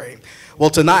story. Well,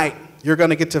 tonight, you're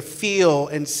going to get to feel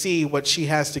and see what she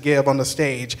has to give on the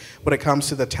stage when it comes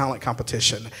to the talent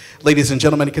competition. Ladies and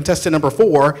gentlemen, contestant number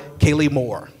 4, Kaylee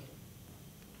Moore.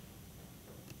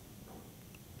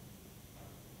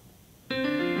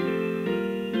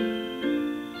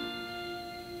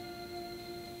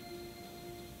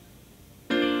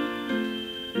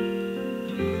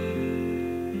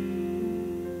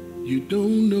 You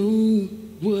don't know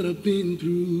what I've been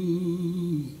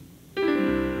through.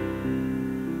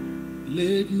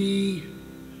 Let me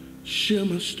share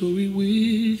my story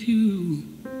with you.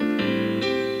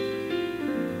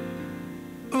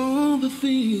 All the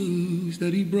things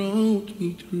that he brought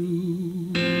me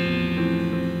through.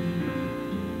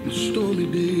 The stormy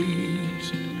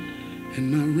days and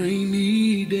my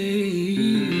rainy days.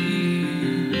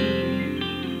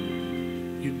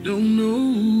 You don't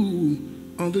know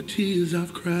all the tears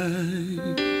I've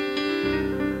cried.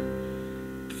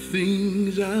 The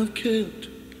things I've kept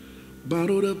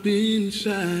bottled up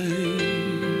inside,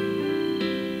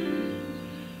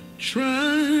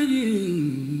 trying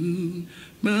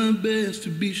my best to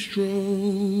be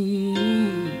strong,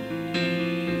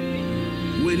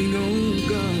 waiting on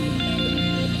God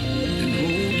and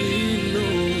holding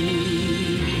on.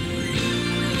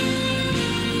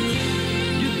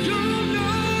 You don't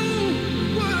know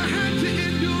what I had to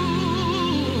endure,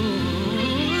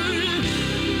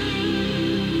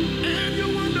 and you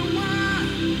wonder why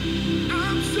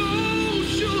I'm so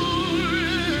sure.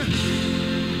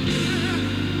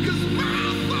 'Cause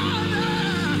my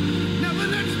Father never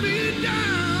lets me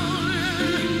down.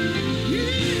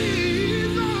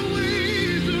 He's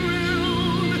always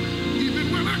around,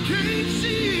 even when I can't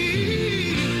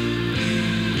see.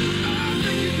 I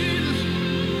thank you, Jesus.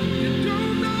 You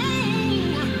don't know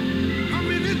how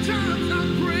many times I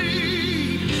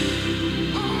prayed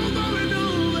over and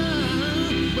over,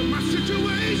 but my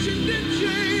situation didn't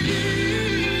change.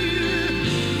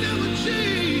 Never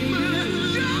changed.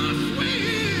 Just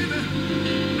when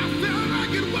I felt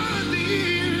like it was the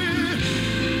end,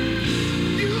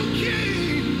 you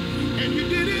came and you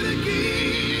did it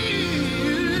again.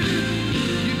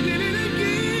 You did it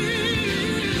again,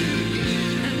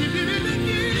 and you did it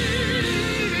again.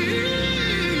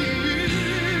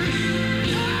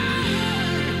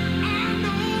 I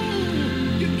know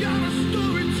you got a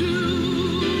story too.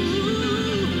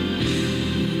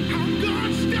 How God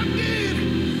stepped in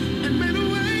and made a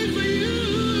way for you.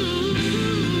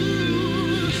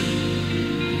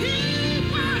 He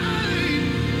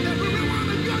wiped every one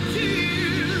of your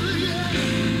tears,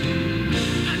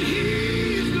 yeah. And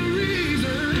He's the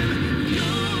reason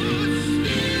you're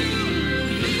still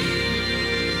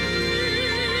here.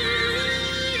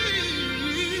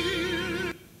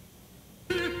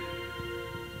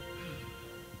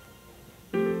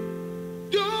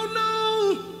 Don't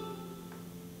know.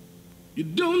 You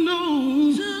don't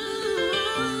know.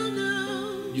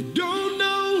 You don't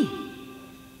know.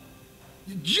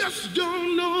 You just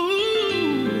don't know.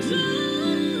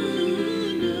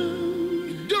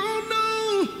 You don't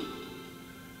know.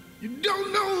 You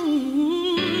don't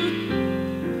know.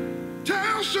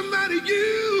 Tell somebody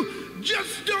you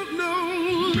just don't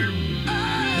know.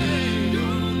 I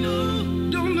don't know.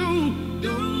 Don't know.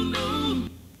 Don't know.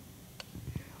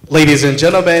 Ladies and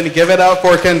gentlemen, give it up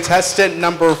for contestant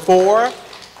number 4,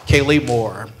 Kaylee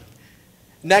Moore.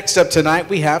 Next up tonight,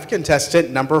 we have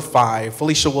contestant number 5,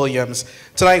 Felicia Williams.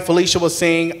 Tonight, Felicia will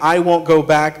sing I Won't Go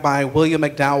Back by William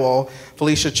McDowell.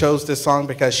 Felicia chose this song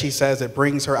because she says it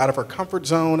brings her out of her comfort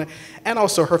zone, and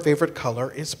also her favorite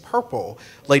color is purple.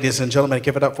 Ladies and gentlemen,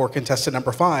 give it up for contestant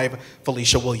number 5,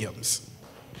 Felicia Williams.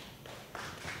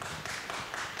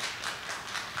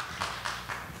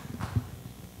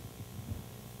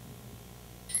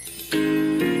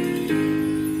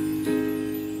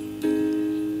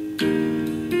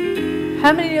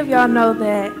 How many of y'all know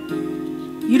that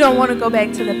you don't want to go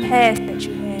back to the past that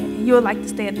you had and you would like to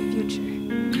stay in the future?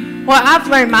 Well, I've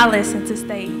learned my lesson to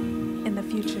stay in the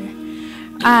future.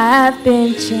 I've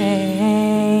been changed,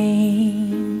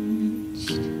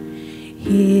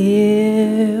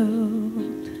 healed,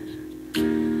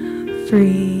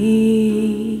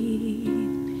 freed,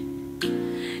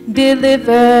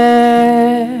 delivered.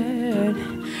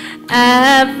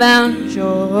 I found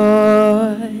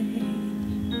joy,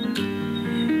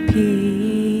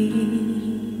 peace,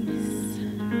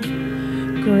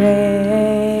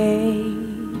 grace,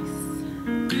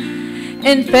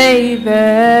 and favor.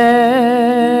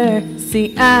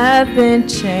 See, I've been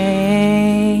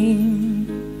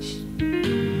changed,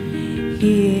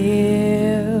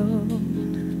 healed,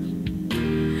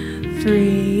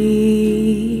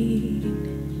 freed,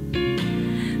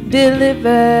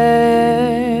 delivered.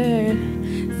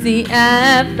 See,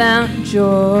 I found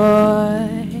joy,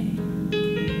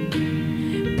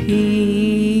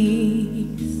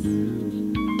 peace,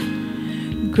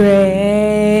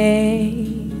 grace,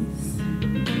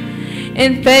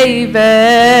 and favor.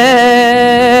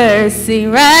 See,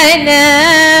 right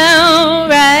now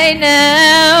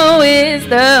is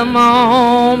the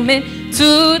moment.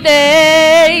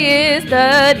 Today is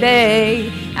the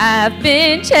day. I've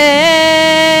been changed.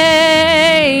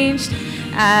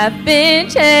 I've been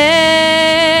changed.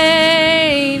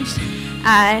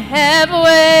 I have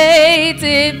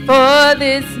waited for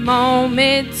this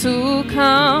moment to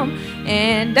come,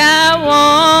 and I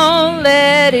won't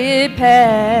let it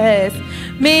pass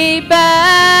me by.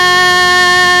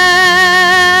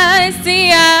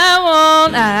 See,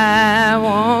 I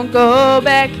won't go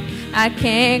back. I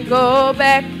can't go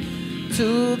back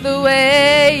to the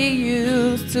way it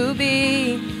used to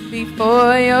be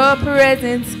before your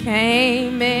presence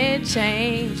came and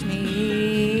changed me.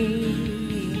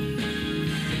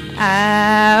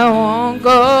 I won't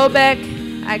go back.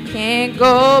 I can't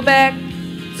go back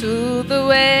to the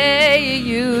way it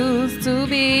used to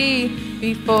be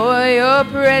before your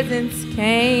presence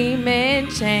came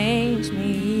and changed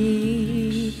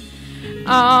me.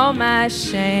 All my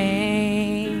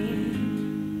shame,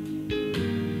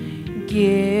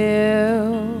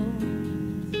 guilt,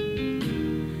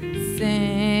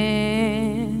 sins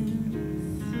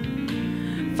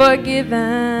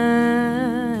forgiven.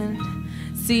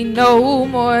 See no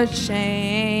more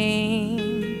chains,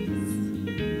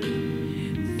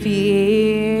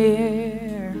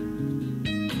 fear,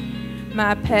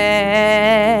 my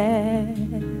past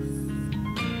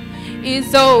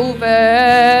is over.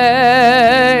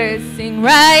 Sing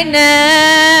right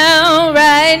now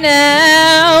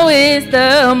is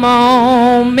the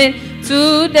moment.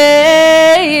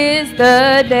 Today is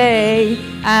the day.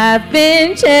 I've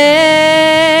been changed.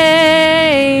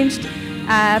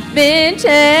 I've been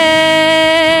changed.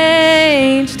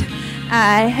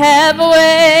 I have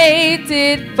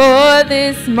waited for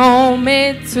this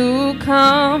moment to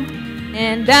come,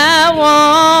 and I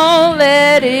won't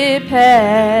let it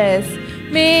pass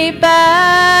me by.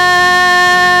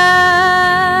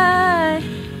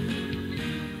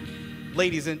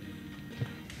 Ladies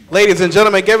and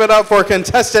gentlemen, give it up for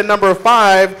contestant number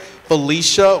 5,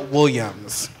 Felicia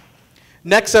Williams.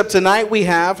 Next up tonight, we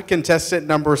have contestant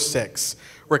number 6,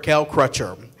 Raquel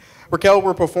Crutcher. Raquel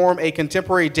will perform a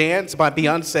contemporary dance by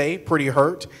Beyonce, Pretty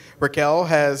Hurt. Raquel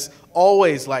has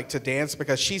always liked to dance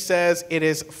because she says it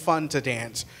is fun to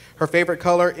dance. Her favorite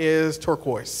color is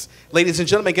turquoise. Ladies and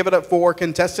gentlemen, give it up for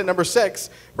contestant number 6,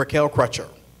 Raquel Crutcher.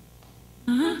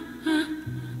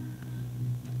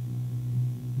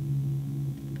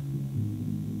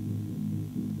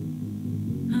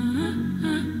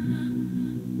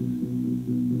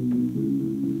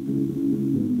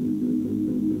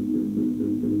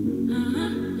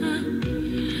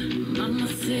 Mama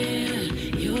said,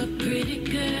 you're a pretty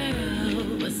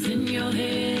girl. What's in your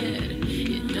head?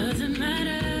 It doesn't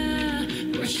matter.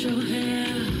 Brush your hair,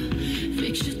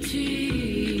 fix your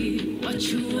teeth. What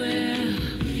you wear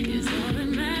is all that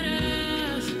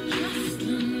matters. Just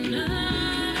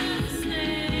another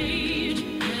stage.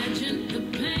 Imagine the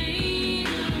pain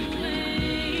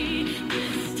away.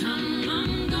 This time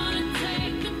I'm gonna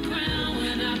take the crown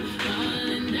without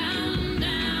falling down,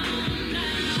 down,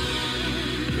 down.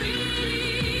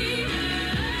 Pretty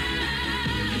girl,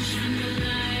 shine the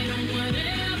light on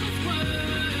whatever's worth.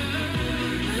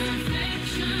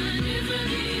 Perfection is a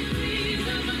disease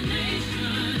of a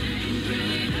nation.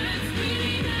 Pretty hurts,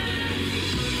 pretty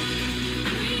hurts.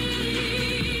 Pretty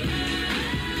girl,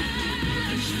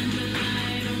 shine the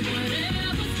light on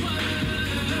whatever's worth.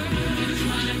 You're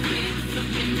trying to fix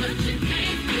something, but you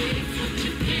can't fix what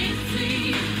you can't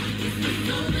see. It's the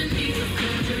soul that needs a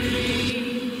surgery.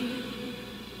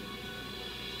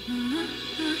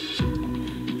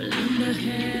 Blonde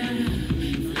hair,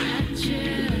 flat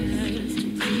chest,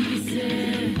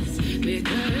 pieces,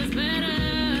 bigger is better.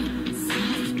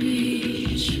 South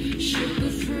Beach,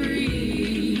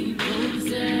 sugar-free,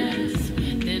 possessed,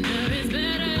 thinner is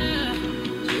better.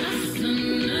 Just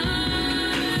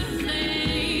another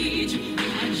stage,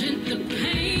 imagine the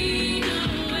pain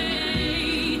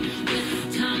away. This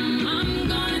time I'm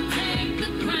gonna take the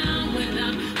crown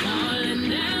without falling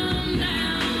down,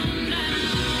 down, down.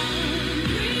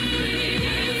 Pretty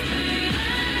girl,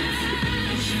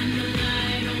 shine the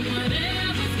light on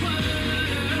whatever's worth.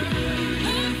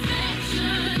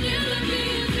 Perfection is a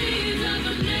disease of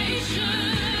a nation.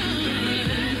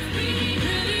 Pretty,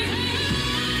 pretty,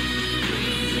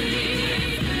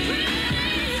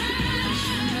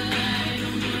 shine the light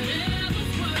on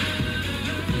whatever's worth.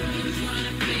 You're trying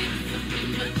to fix something,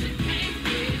 but you can't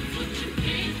fix what you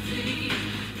can't see.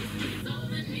 It's the soul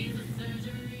that needs a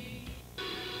surgery.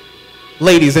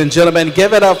 Ladies and gentlemen,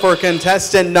 give it up for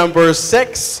contestant number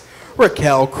 6,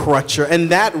 Raquel Crutcher. And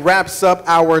that wraps up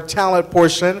our talent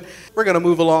portion. We're going to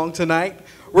move along tonight.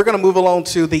 We're going to move along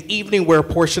to the evening wear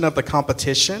portion of the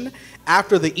competition.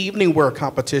 After the evening wear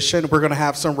competition, we're going to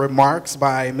have some remarks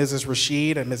by Mrs.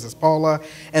 Rashid and Mrs. Paula.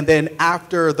 And then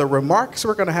after the remarks,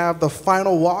 we're going to have the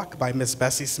final walk by Miss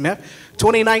Bessie Smith.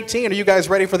 2019, are you guys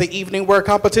ready for the evening wear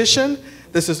competition?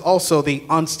 This is also the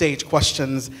onstage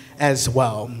questions as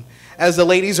well. As the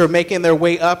ladies are making their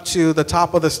way up to the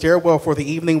top of the stairwell for the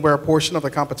evening wear portion of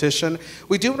the competition,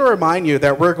 we do want to remind you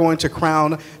that we're going to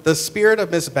crown the Spirit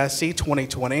of Miss Bessie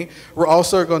 2020. We're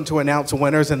also going to announce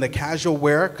winners in the casual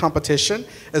wear competition,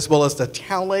 as well as the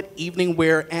talent, evening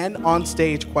wear, and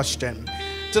onstage question.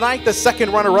 Tonight, the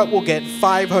second runner-up will get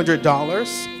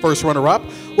 $500. First runner-up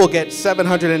will get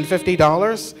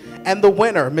 $750. And the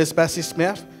winner, Miss Bessie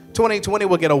Smith, 2020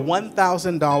 will get a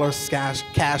 $1,000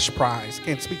 cash prize.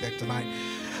 Can't speak that tonight.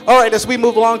 All right, as we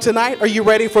move along tonight, are you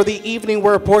ready for the evening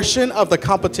wear portion of the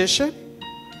competition?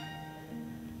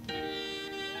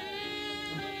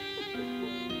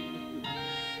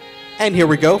 And here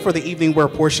we go for the evening wear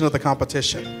portion of the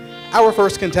competition. Our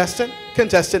first contestant,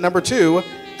 contestant number 2,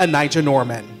 Anijah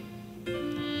Norman.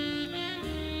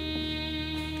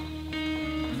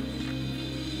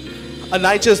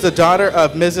 Anijah is the daughter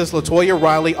of Mrs. LaToya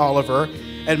Riley Oliver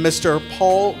and Mr.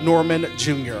 Paul Norman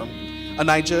Jr.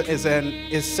 Anijah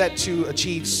is set to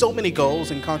achieve so many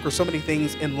goals and conquer so many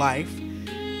things in life.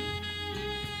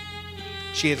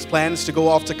 She has plans to go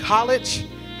off to college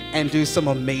and do some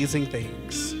amazing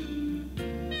things.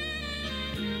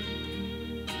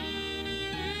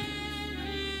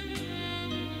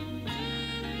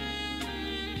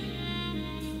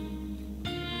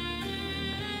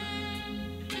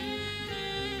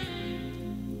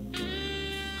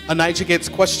 Anijah gets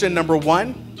question number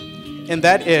 1, and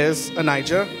that is,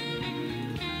 Anijah,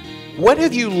 what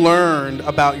have you learned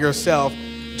about yourself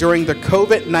during the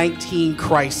COVID-19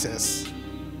 crisis?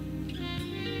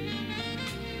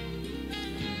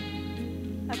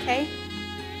 Okay.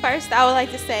 First, I would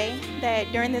like to say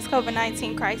that during this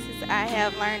COVID-19 crisis, I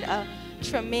have learned a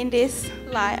tremendous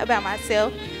lot about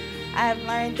myself. I have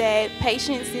learned that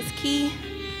patience is key.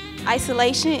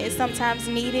 Isolation is sometimes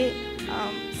needed.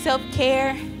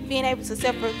 Self-care, being able to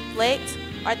self-reflect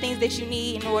are things that you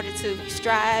need in order to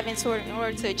strive and in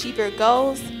order to achieve your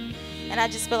goals. And I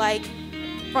just feel like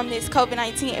from this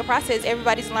COVID-19 process,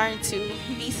 everybody's learned to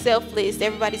be selfless.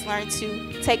 Everybody's learned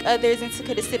to take others into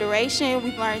consideration.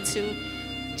 We've learned to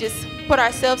just put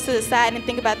ourselves to the side and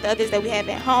think about the others that we have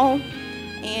at home,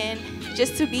 and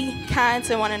just to be kind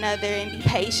to one another and be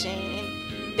patient.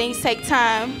 And things take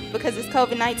time because this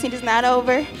COVID-19 is not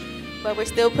over, but we're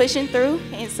still pushing through,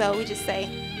 and so we just say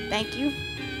thank you.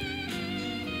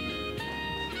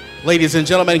 Ladies and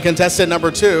gentlemen, contestant number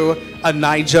 2,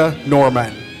 Anijah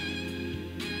Norman.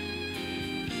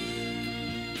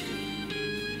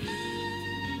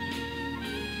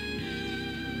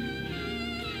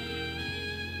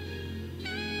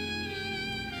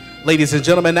 Ladies and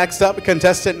gentlemen, next up,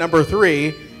 contestant number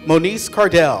 3, Moniece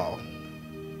Cardell.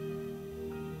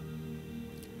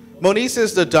 Moniece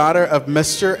is the daughter of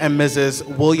Mr. and Mrs.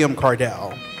 William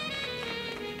Cardell.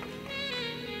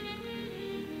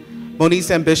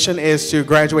 Moniece's ambition is to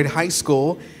graduate high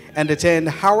school and attend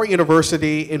Howard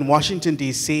University in Washington,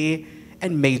 D.C.,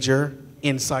 and major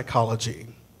in psychology.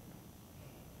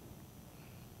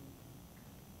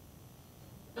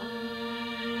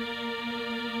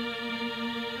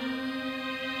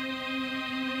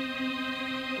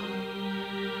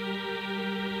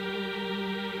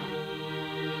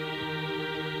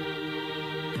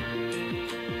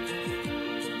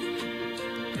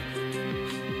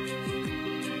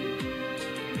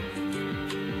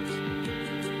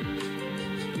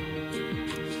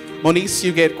 Moniece,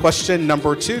 you get question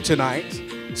number 2 tonight.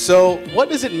 So what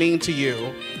does it mean to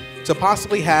you to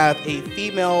possibly have a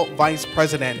female vice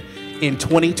president in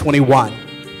 2021?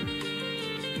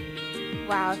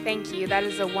 Wow, thank you. That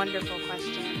is a wonderful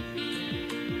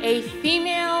question. A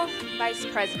female vice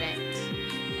president,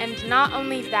 and not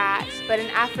only that, but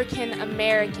an African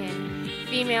American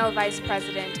female vice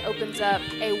president opens up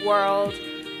a world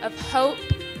of hope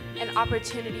and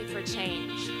opportunity for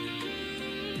change.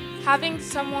 Having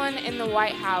someone in the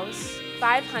White House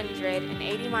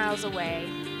 580 miles away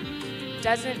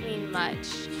doesn't mean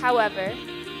much. However,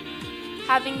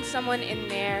 having someone in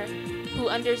there who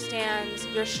understands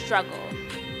your struggle,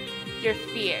 your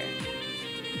fear,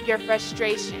 your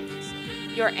frustrations,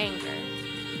 your anger,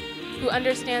 who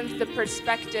understands the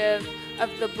perspective of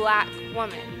the Black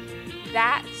woman,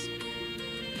 that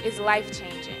is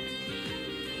life-changing.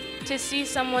 To see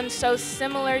someone so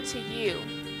similar to you,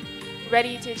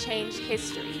 ready to change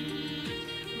history,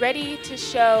 ready to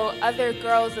show other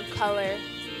girls of color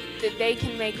that they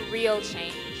can make real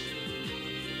change.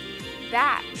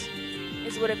 That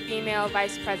is what a female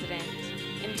vice president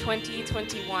in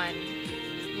 2021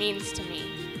 means to me.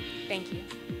 Thank you.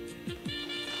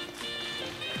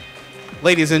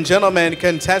 Ladies and gentlemen,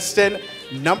 contestant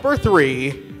number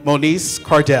 3, Moniece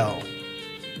Cardell.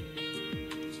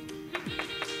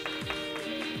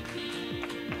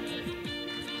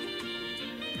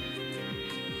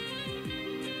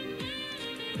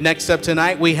 Next up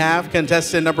tonight, we have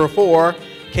contestant number 4,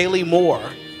 Kaylee Moore.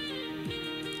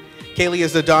 Kaylee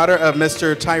is the daughter of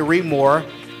Mr. Tyree Moore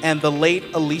and the late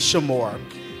Alicia Moore.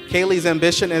 Kaylee's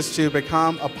ambition is to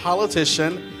become a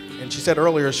politician, and she said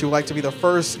earlier she would like to be the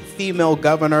first female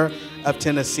governor of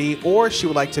Tennessee, or she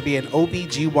would like to be an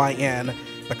OBGYN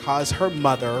because her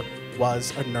mother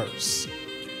was a nurse.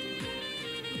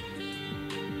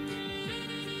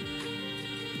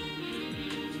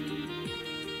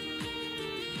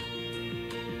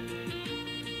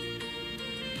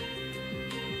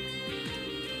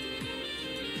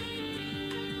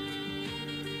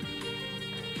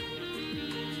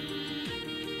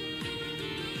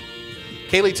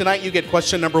 Kaylee, tonight you get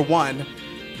question number 1.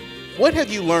 What have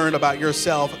you learned about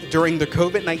yourself during the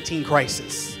COVID-19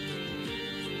 crisis?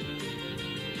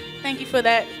 Thank you for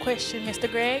that question,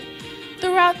 Mr. Greg.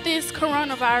 Throughout this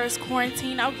coronavirus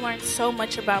quarantine, I've learned so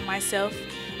much about myself.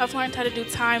 I've learned how to do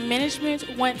time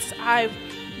management. Once I've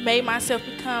made myself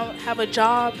have a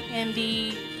job in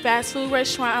the fast food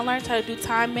restaurant, I learned how to do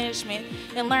time management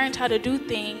and learned how to do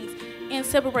things and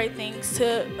separate things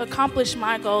to accomplish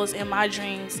my goals and my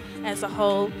dreams as a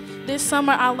whole. This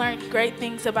summer, I learned great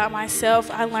things about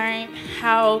myself. I learned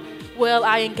how well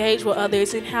I engage with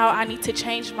others and how I need to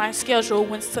change my schedule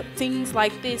when things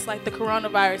like this, like the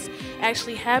coronavirus,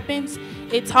 actually happens.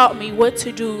 It taught me what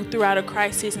to do throughout a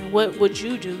crisis and what would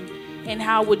you do and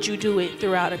how would you do it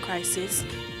throughout a crisis.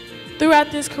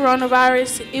 Throughout this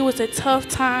coronavirus, it was a tough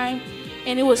time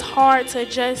and it was hard to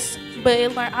adjust, but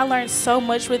I learned so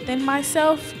much within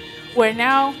myself where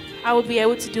now I will be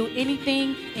able to do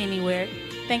anything, anywhere.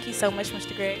 Thank you so much,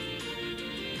 Mr. Greg.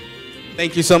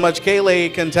 Thank you so much,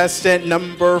 Kaylee. Contestant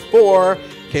number 4,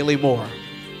 Kaylee Moore.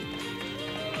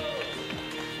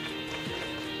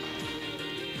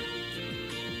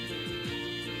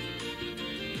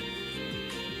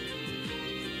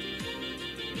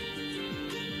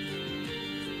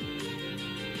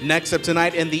 Next up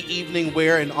tonight in the evening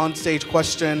wear and onstage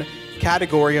question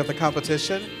category of the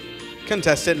competition,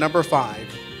 contestant number 5,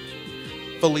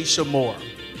 Felicia Moore.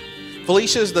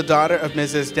 Felicia is the daughter of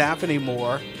Mrs. Daphne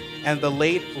Moore and the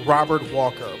late Robert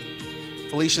Walker.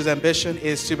 Felicia's ambition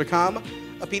is to become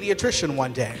a pediatrician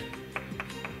one day.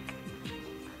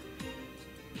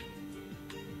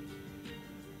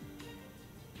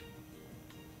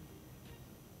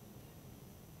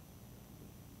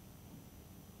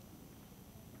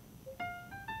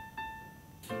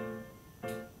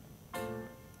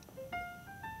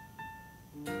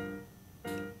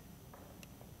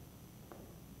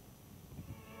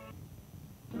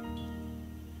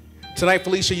 Tonight,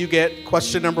 Felicia, you get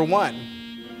question number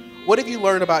 1. What have you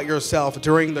learned about yourself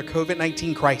during the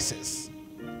COVID-19 crisis?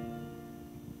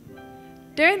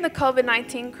 During the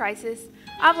COVID-19 crisis,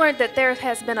 I've learned that there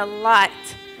has been a lot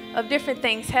of different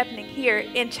things happening here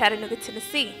in Chattanooga,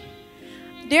 Tennessee.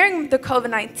 During the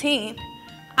COVID-19,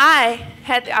 I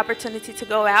had the opportunity to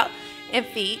go out and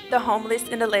feed the homeless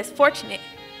and the less fortunate.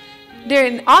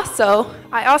 I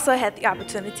also had the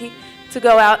opportunity to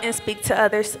go out and speak to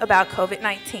others about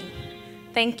COVID-19.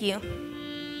 Thank you.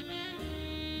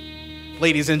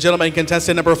 Ladies and gentlemen,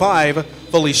 contestant number 5,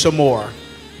 Felicia Moore.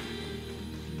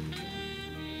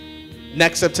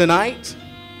 Next up tonight,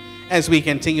 as we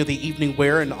continue the evening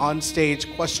wear and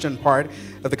onstage question part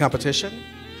of the competition,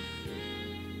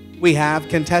 we have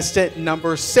contestant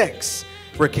number 6,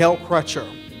 Raquel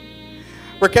Crutcher.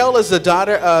 Raquel is the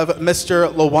daughter of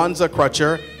Mr. Lawanza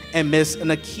Crutcher and Miss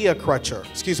Nakia Carter.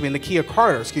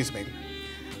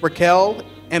 Raquel's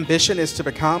ambition is to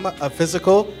become a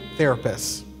physical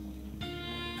therapist.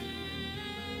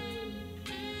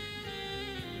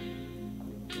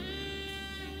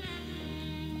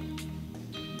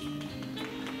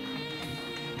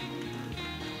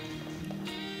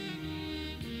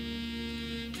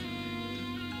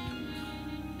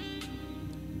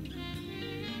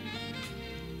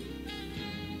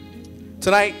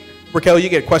 Tonight, Raquel, you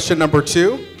get question number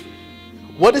 2.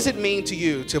 What does it mean to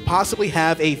you to possibly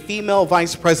have a female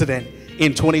vice president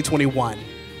in 2021?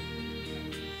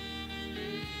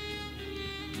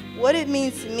 What it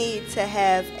means to me to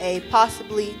have a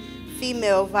possibly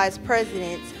female vice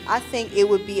president, I think it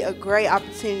would be a great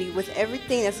opportunity. With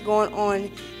everything that's going on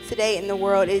today in the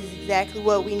world, is exactly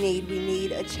what we need. We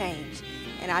need a change.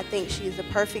 And I think she is the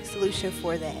perfect solution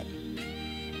for that.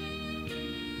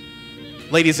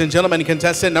 Ladies and gentlemen,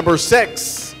 contestant number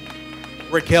 6,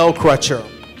 Raquel Crutcher.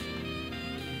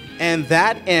 And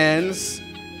that ends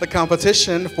the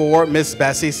competition for Miss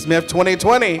Bessie Smith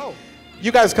 2020.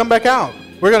 You guys come back out.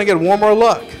 We're going to get one more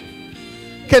look.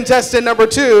 Contestant number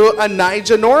 2,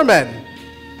 Anijah Norman.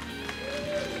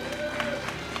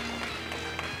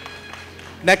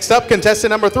 Next up, contestant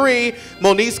number 3,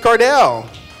 Monique Cardell.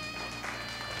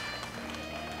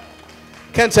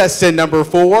 Contestant number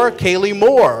 4, Kaylee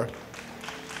Moore.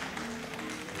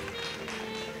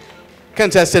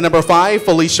 Contestant number 5,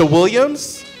 Felicia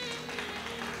Williams.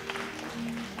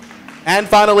 And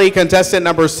finally, contestant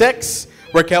number 6,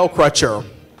 Raquel Crutcher.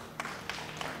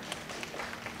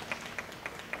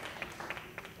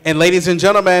 And ladies and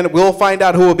gentlemen, we'll find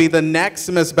out who will be the next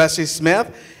Miss Bessie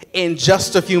Smith in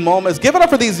just a few moments. Give it up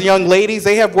for these young ladies.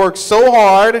 They have worked so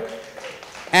hard,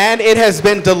 and it has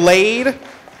been delayed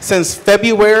since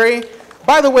February.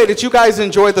 By the way, did you guys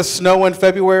enjoy the snow in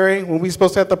February when we were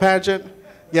supposed to have the pageant?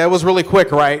 Yeah, it was really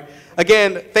quick, right?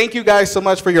 Again, thank you guys so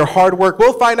much for your hard work.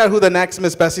 We'll find out who the next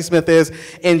Miss Bessie Smith is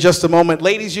in just a moment.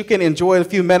 Ladies, you can enjoy a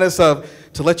few minutes to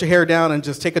let your hair down and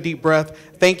just take a deep breath.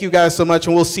 Thank you guys so much,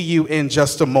 and we'll see you in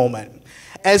just a moment.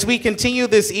 As we continue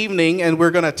this evening, and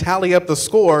we're going to tally up the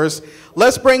scores,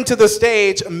 let's bring to the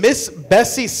stage Miss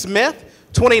Bessie Smith,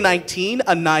 2019,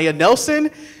 Anaya Nelson.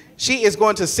 She is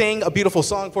going to sing a beautiful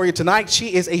song for you tonight.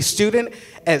 She is a student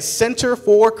at Center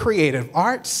for Creative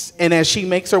Arts. And as she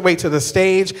makes her way to the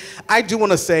stage, I do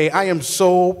want to say I am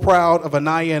so proud of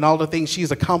Anaya and all the things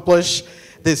she's accomplished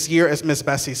this year as Miss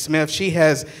Bessie Smith. She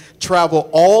has traveled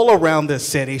all around this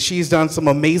city. She's done some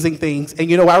amazing things. And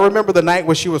you know, I remember the night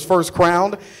when she was first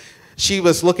crowned. She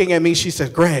was looking at me, she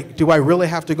said, Greg, do I really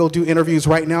have to go do interviews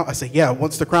right now? I said, yeah,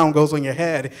 once the crown goes on your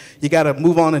head, you gotta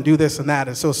move on and do this and that.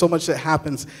 And so much that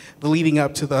happens leading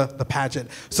up to the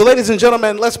pageant. So ladies and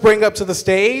gentlemen, let's bring up to the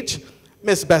stage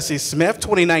Miss Bessie Smith,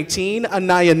 2019,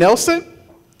 Anaya Nelson.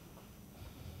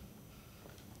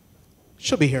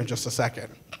 She'll be here in just a second.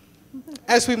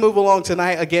 As we move along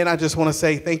tonight, again, I just wanna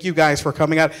say thank you guys for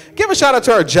coming out. Give a shout out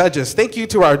to our judges. Thank you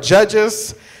to our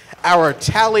judges, our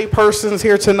tally persons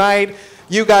here tonight.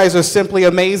 You guys are simply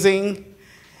amazing.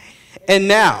 And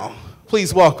now,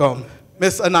 please welcome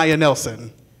Miss Anaya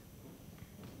Nelson.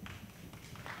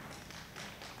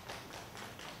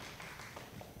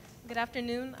 Good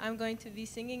afternoon. I'm going to be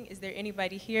singing Is There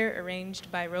Anybody Here,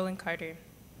 arranged by Roland Carter.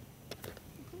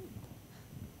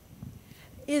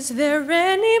 Is there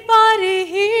anybody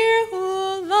here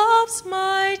who loves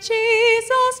my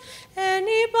Jesus?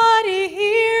 Anybody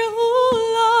here who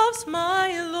loves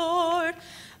my Lord?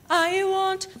 I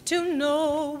want to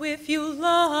know if you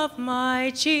love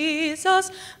my Jesus.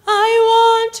 I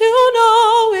want to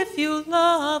know if you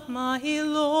love my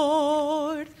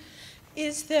Lord.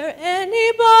 Is there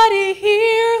anybody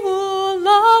here who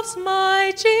loves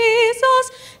my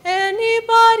Jesus?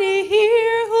 Anybody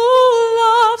here who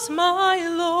loves my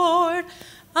Lord?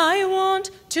 I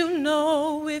want to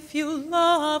know if you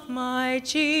love my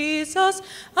Jesus.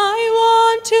 I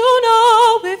want to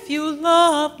know if you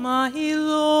love my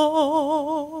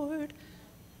Lord.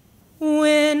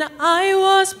 When I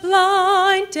was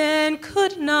blind and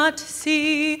could not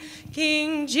see,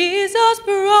 King Jesus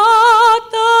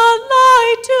brought the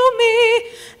light to me.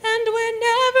 And when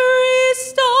every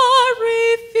star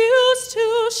refused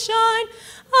to shine,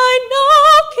 I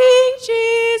know King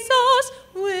Jesus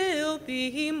will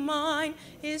be mine.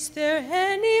 Is there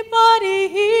anybody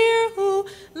here who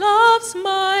loves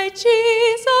my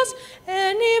Jesus?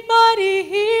 Anybody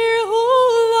here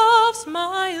who loves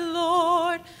my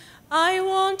Lord? I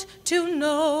want to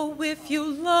know if you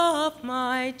love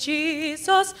my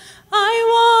Jesus. I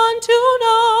want to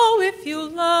know if you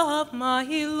love my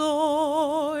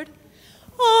Lord.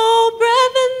 Oh,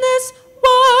 brethren, this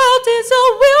world is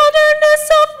a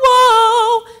wilderness of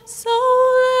woe, so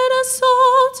let us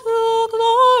all to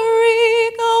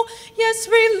glory go. Yes,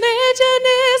 religion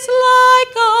is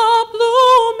like a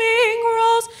blooming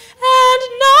rose, and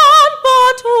none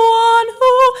but one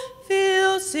who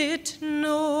feels it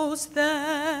knows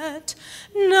that.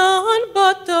 None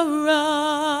but the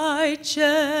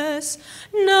righteous,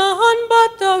 none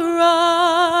but the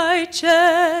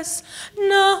righteous,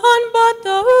 none but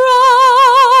the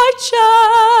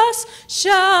righteous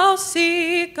shall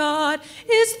see God.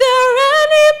 Is there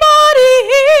anybody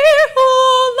here who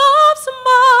loves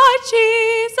my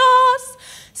Jesus?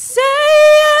 Say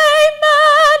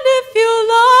amen if you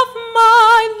love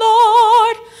my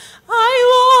Lord. I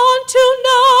want to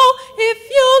know if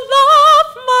you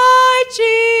love my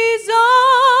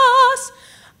Jesus.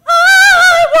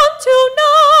 I want to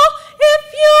know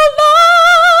if you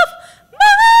love my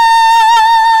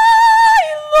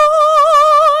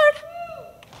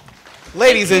Lord.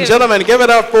 Ladies and gentlemen, give it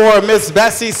up for Miss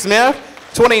Bessie Smith,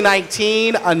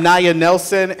 2019, Anaya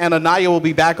Nelson. And Anaya will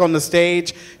be back on the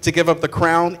stage to give up the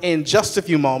crown in just a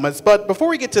few moments. But before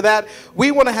we get to that,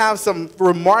 we want to have some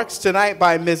remarks tonight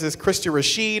by Mrs. Christy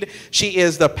Rashid. She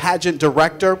is the pageant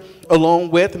director, along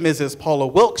with Mrs. Paula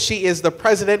Wilkes. She is the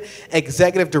president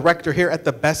executive director here at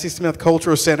the Bessie Smith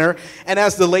Cultural Center. And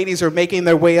as the ladies are making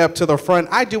their way up to the front,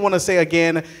 I do want to say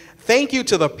again, thank you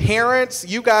to the parents,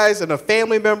 you guys and the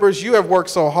family members. You have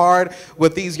worked so hard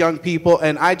with these young people,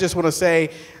 and I just want to say,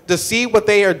 to see what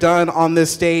they are done on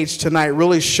this stage tonight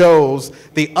really shows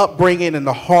the upbringing and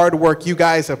the hard work you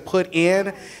guys have put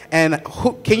in. And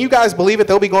can you guys believe it?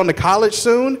 They'll be going to college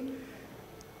soon.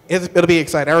 It'll be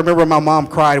exciting. I remember my mom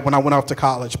cried when I went off to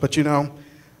college, but you know,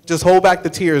 just hold back the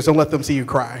tears. Don't let them see you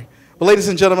cry. But ladies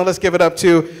and gentlemen, let's give it up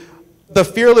to the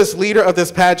fearless leader of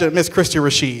this pageant, Miss Christy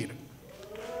Rashid.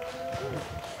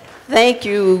 Thank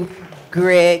you,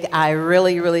 Greg, I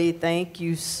really thank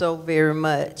you so very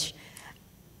much.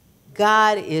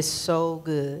 God is so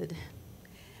good.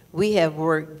 We have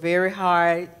worked very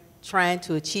hard trying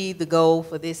to achieve the goal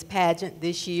for this pageant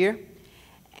this year,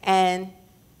 and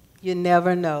you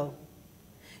never know.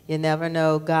 You never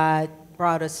know. God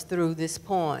brought us through this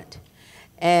point.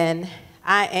 And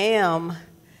I am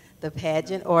the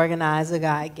pageant organizer.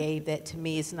 God gave that to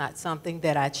me. It's not something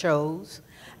that I chose.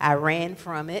 I ran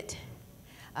from it.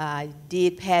 I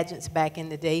did pageants back in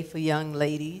the day for young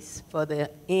ladies for the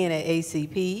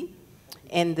NAACP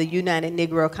and the United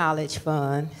Negro College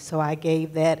Fund. So I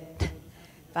gave that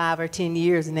 5 or 10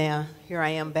 years now. Here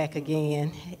I am back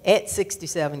again at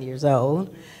 67 years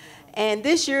old. And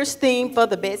this year's theme for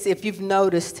the Bessie, if you've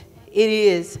noticed, it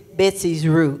is Bessie's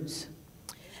Roots.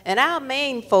 And our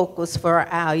main focus for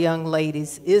our young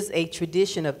ladies is a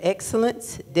tradition of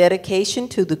excellence, dedication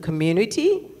to the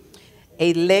community,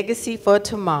 a legacy for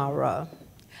tomorrow.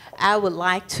 I would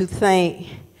like to thank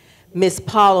Ms.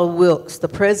 Paula Wilkes, the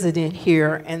president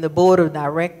here, and the board of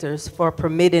directors for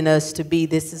permitting us to be,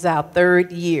 this is our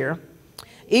 3rd year.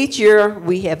 Each year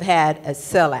we have had a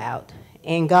sellout,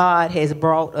 and God has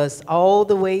brought us all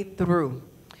the way through.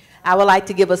 I would like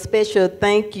to give a special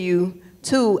thank you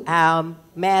to our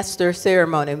master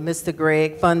ceremony, Mr.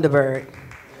 Greg Funderburg.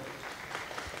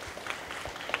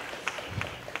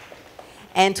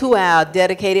 And to our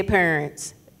dedicated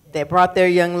parents that brought their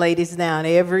young ladies down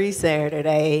every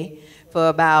Saturday for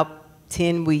about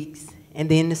 10 weeks, and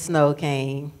then the snow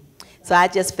came. So I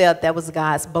just felt that was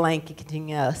God's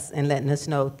blanketing us and letting us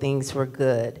know things were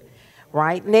good.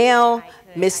 Right now,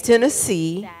 Miss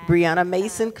Tennessee, Brianna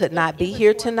Mason, could not be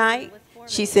here tonight.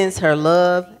 She sends her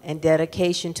love and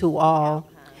dedication to all.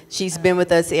 She's been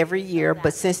with us every year,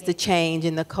 but since the change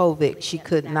in the COVID, she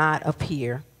could not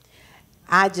appear.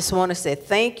 I just want to say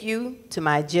thank you to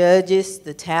my judges,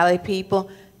 the tally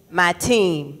people, my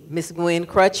team, Miss Gwen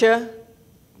Crutcher,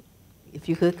 if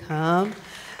you could come.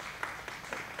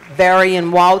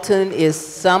 Varian Walton is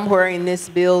somewhere in this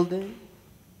building.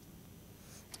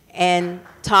 And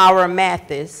Tara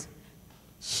Mathis,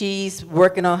 she's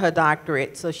working on her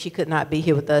doctorate, so she could not be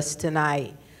here with us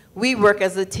tonight. We work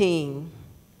as a team,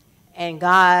 and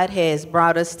God has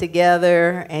brought us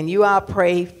together, and you all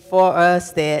pray for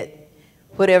us that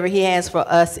whatever he has for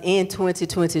us in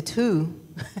 2022,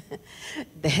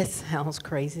 that sounds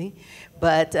crazy,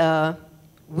 but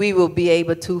we will be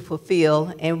able to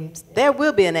fulfill, and there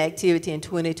will be an activity in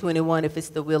 2021 if it's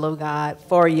the will of God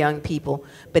for young people,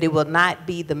 but it will not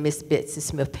be the Miss Bessie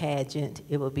Smith pageant.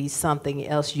 It will be something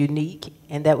else unique,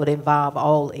 and that would involve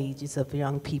all ages of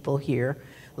young people here,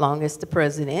 long as the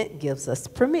president gives us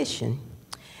permission.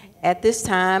 At this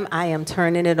time, I am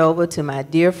turning it over to my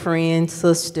dear friend,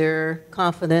 sister,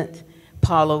 confidant,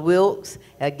 Paula Wilkes.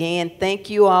 Again,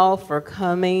 thank you all for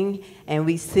coming, and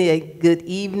we say good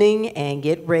evening and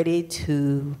get ready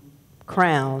to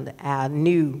crown our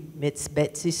new Miss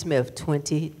Bessie Smith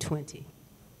 2020.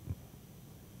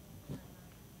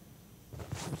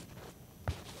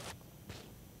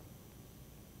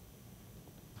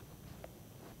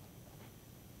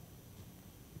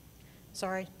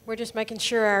 Sorry, we're just making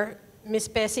sure our Miss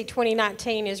Bessie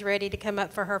 2019 is ready to come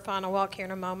up for her final walk here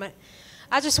in a moment.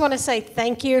 I just want to say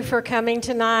thank you for coming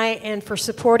tonight and for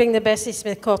supporting the Bessie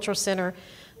Smith Cultural Center.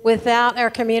 Without our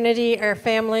community, our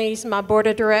families, my board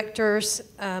of directors,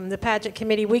 the pageant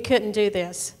committee, we couldn't do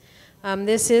this.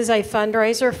 This is a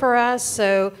fundraiser for us,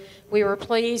 so we were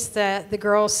pleased that the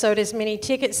girls sold as many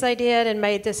tickets they did and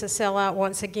made this a sellout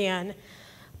once again.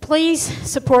 Please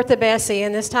support the Bessie.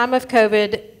 In this time of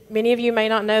COVID, many of you may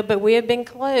not know, but we have been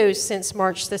closed since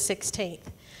March the 16th.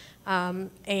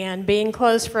 And being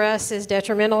closed for us is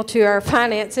detrimental to our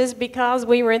finances because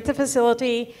we rent the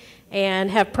facility and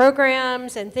have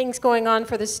programs and things going on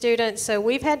for the students. So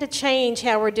we've had to change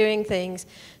how we're doing things.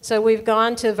 So we've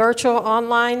gone to virtual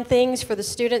online things for the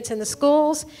students in the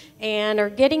schools and are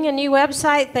getting a new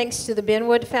website thanks to the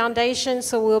Benwood Foundation.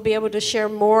 So we'll be able to share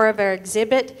more of our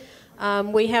exhibit.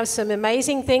 We have some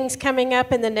amazing things coming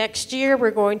up in the next year.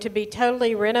 We're going to be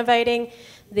totally renovating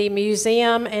the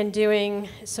museum and doing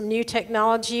some new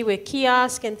technology with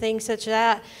kiosks and things such as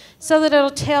that so that it'll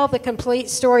tell the complete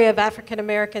story of African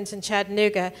Americans in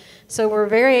Chattanooga. So we're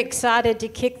very excited to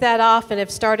kick that off and have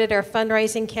started our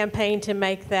fundraising campaign to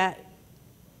make that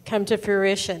come to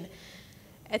fruition.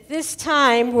 At this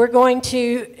time, we're going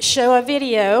to show a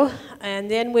video,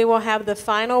 and then we will have the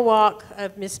final walk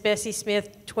of Miss Bessie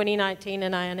Smith 2019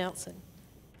 and Aya Nelson.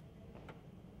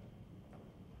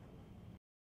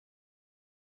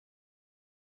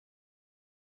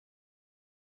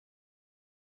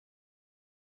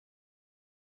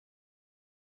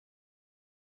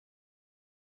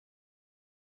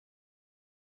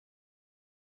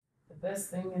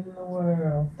 Best thing in the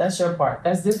world. That's your part.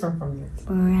 That's different from you.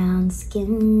 Brown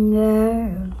skin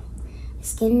girl,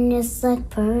 skin just like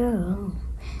pearl.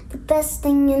 The best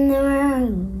thing in the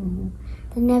world.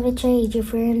 They never trade you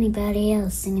for anybody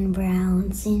else. Singing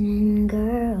brown skin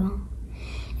girl,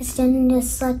 skin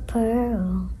just like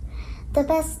pearl. The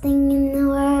best thing in the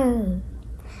world.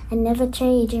 I never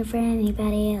trade you for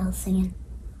anybody else. Singing.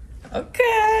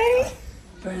 Okay.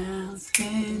 Brown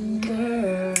skin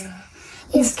girl,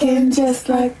 your skin just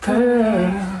like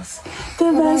pearls.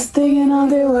 The best thing in all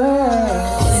the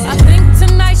world. I think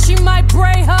tonight she might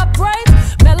braid her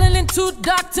braids. Melanin too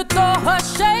dark to throw her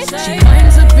shade. She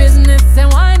minds her business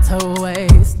and winds her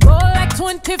waist. Go like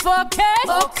 24K.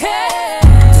 Okay.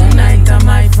 Tonight I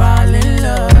might fall in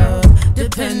love,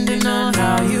 depending on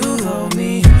how you hold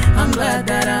me. I'm glad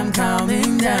that I'm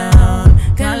calming down.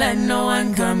 Can't let no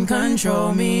one come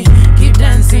control me. Keep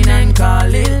dancing and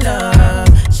call it love.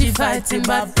 She fighting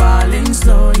but falling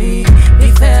slowly.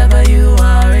 If ever you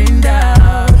are in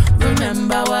doubt,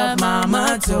 remember what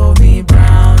mama told me.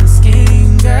 Brown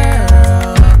skin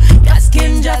girl, your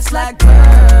skin just like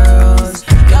pearls.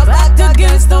 Your back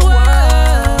against the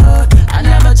world. I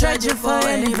never tried you for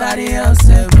anybody else.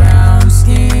 Brown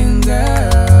skin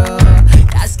girl,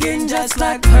 your skin just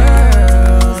like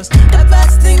pearls. The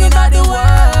best thing about the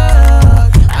world.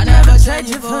 I never tried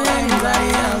you for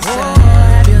anybody else.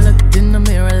 Have you looked in the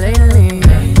mirror lately?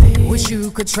 Wish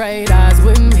you could trade eyes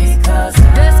with me. Cause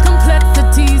there's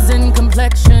complexities in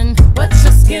complexion, but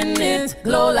your skin is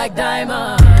glow like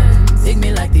diamonds. Dig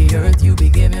me like the earth, you be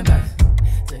giving birth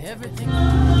to everything.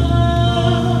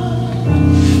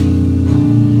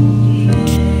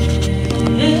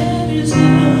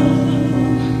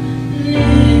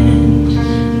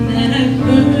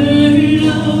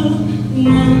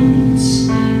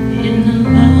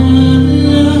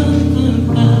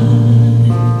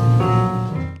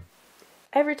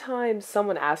 Every time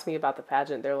someone asks me about the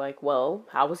pageant, they're like, well,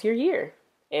 how was your year?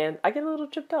 And I get a little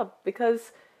tripped up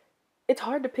because it's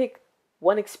hard to pick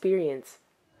one experience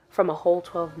from a whole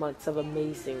 12 months of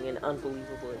amazing and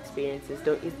unbelievable experiences,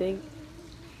 don't you think?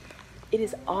 It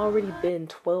has already been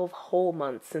 12 whole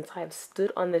months since I have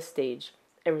stood on this stage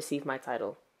and received my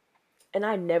title. And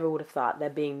I never would have thought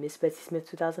that being Miss Bessie Smith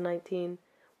 2019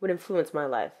 would influence my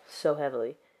life so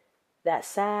heavily. That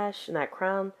sash and that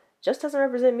crown just doesn't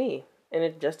represent me. And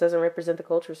it just doesn't represent the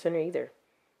Cultural Center either.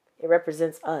 It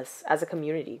represents us as a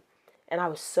community. And I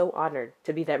was so honored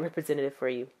to be that representative for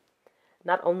you.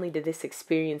 Not only did this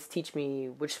experience teach me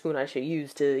which spoon I should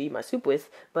use to eat my soup with,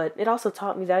 but it also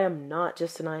taught me that I am not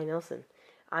just Anaya Nelson.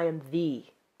 I am the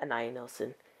Anaya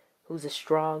Nelson, who's a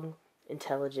strong,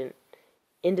 intelligent,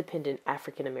 independent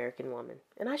African-American woman.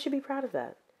 And I should be proud of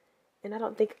that. And I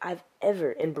don't think I've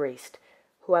ever embraced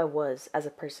who I was as a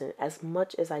person as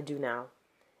much as I do now.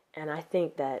 And I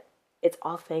think that it's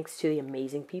all thanks to the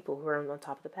amazing people who are on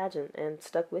top of the pageant and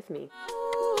stuck with me.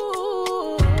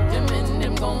 Them and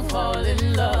them gon' fall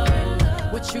in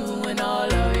love with you and all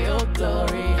of your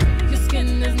glory. Your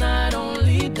skin is not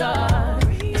only dark,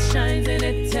 it shines and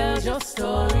it tells your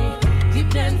story. Keep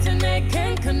dancing, they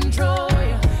can't control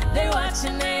you. They watch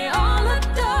and they all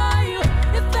adore you.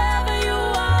 If ever you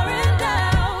are in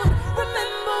doubt,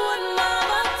 remember what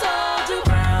mama told you.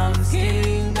 Brown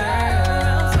skin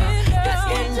girl, your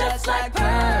skin just like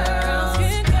pearls.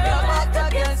 Your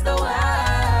back against the wall.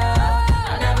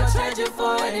 I never tried you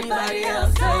for anybody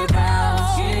else. Say brown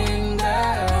skin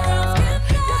girl,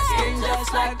 your skin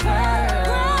just like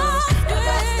pearls. The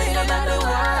best thing about the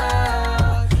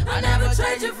world. I never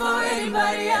tried you for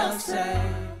anybody else. Say.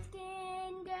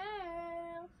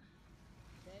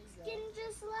 Skin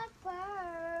just like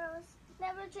pearls.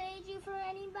 Never trade you for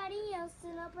anybody else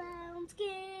in a brown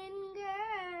skin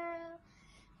girl.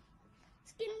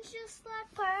 Skin just like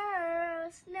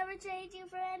pearls. Never trade you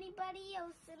for anybody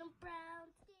else in a brown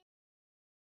skin.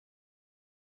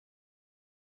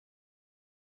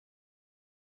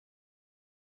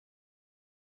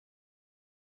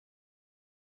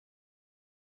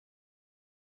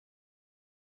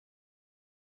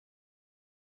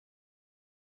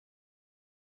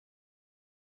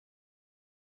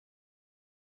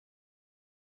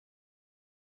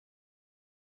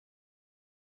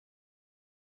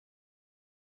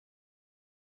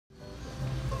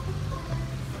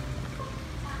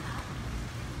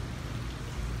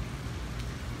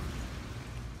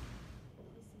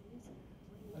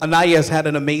 Anaya has had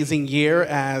an amazing year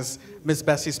as Miss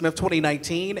Bessie Smith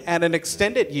 2019 and an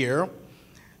extended year.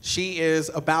 She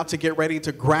is about to get ready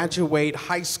to graduate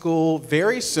high school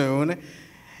very soon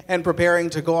and preparing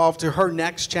to go off to her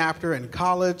next chapter in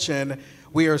college. And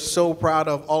we are so proud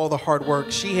of all of the hard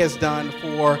work she has done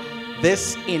for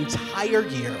this entire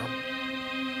year.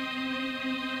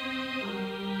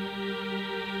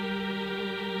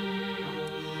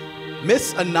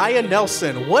 Miss Anaya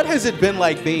Nelson, what has it been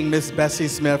like being Miss Bessie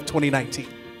Smith 2019?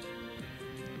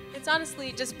 It's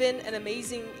honestly just been an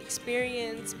amazing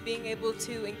experience being able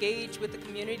to engage with the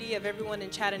community of everyone in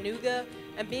Chattanooga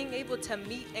and being able to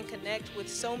meet and connect with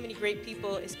so many great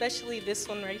people, especially this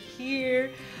one right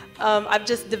here. I've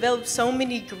just developed so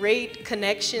many great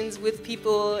connections with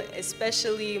people,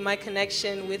 especially my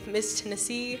connection with Miss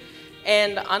Tennessee.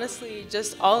 And honestly,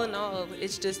 just all in all,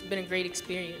 it's just been a great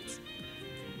experience.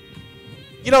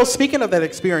 You know, speaking of that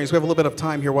experience, we have a little bit of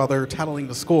time here while they're tallying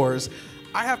the scores.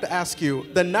 I have to ask you,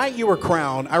 the night you were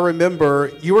crowned, I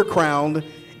remember you were crowned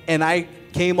and I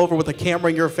came over with a camera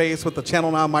in your face with the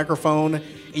Channel 9 microphone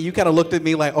and you kind of looked at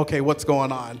me like, okay, what's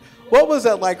going on? What was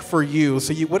that like for you?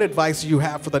 So what advice do you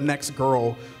have for the next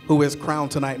girl who is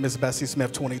crowned tonight, Miss Bessie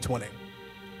Smith 2020?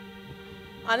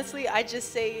 Honestly, I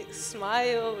just say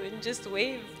smile and just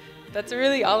wave. That's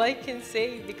really all I can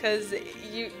say because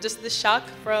just the shock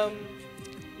from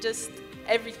just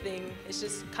everything. It's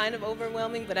just kind of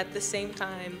overwhelming, but at the same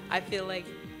time, I feel like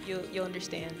you'll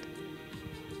understand.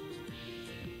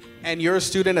 And you're a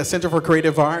student at Center for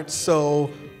Creative Arts,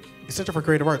 so Center for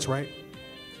Creative Arts, right?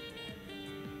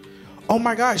 Oh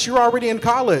my gosh, you're already in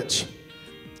college.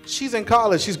 She's in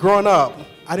college, she's growing up.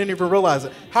 I didn't even realize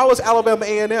it. How is Alabama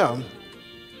A&M?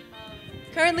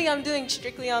 Currently, I'm doing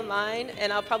strictly online,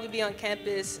 and I'll probably be on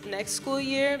campus next school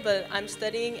year, but I'm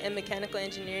studying in mechanical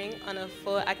engineering on a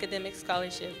full academic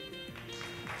scholarship.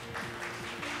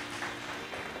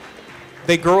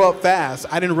 They grow up fast.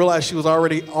 I didn't realize she was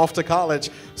already off to college.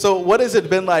 So what has it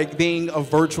been like being a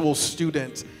virtual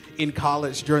student in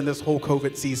college during this whole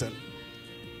COVID season?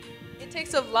 It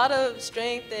takes a lot of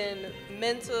strength and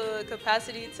mental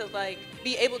capacity to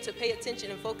be able to pay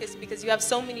attention and focus because you have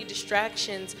so many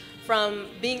distractions from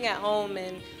being at home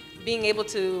and being able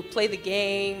to play the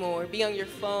game or be on your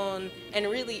phone. And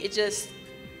really,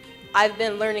 I've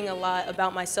been learning a lot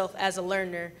about myself as a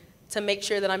learner to make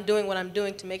sure that I'm doing what I'm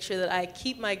doing to make sure that I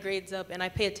keep my grades up and I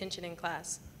pay attention in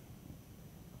class.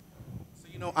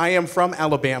 You know, I am from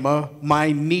Alabama.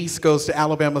 My niece goes to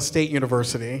Alabama State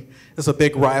University. It's a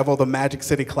big rival, the Magic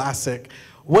City Classic.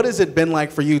 What has it been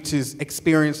like for you to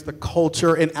experience the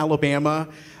culture in Alabama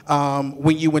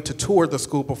when you went to tour the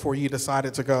school before you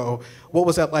decided to go? What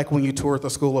was that like when you toured the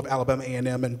school of Alabama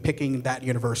A&M and picking that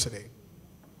university?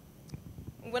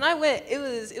 When I went, it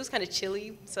was kind of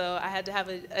chilly, so I had to have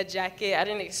a jacket. I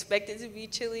didn't expect it to be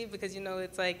chilly because, you know,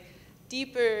 it's like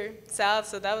deeper south,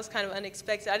 so that was kind of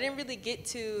unexpected. I didn't really get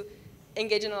to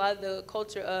engage in a lot of the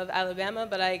culture of Alabama,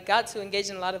 but I got to engage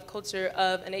in a lot of culture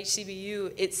of an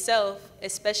HCBU itself,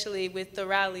 especially with the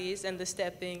rallies and the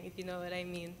stepping, if you know what I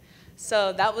mean.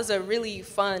 So that was a really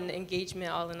fun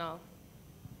engagement all in all.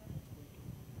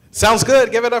 Sounds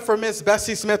good. Give it up for Miss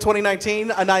Bessie Smith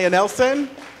 2019, Anaya Nelson.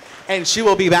 And she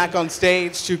will be back on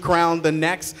stage to crown the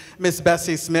next Miss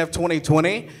Bessie Smith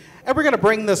 2020. And we're going to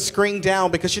bring the screen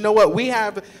down because you know what?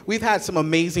 We've had some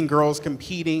amazing girls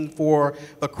competing for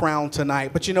the crown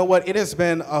tonight. But you know what? It has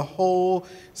been a whole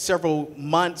several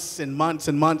months and months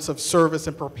and months of service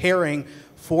and preparing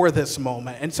for this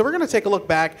moment. And so we're going to take a look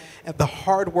back at the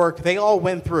hard work they all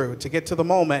went through to get to the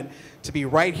moment to be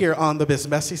right here on the Miss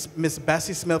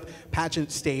Bessie Smith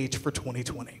pageant stage for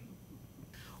 2020.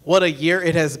 What a year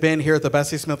it has been here at the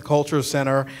Bessie Smith Cultural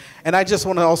Center. And I just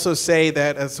want to also say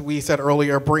that, as we said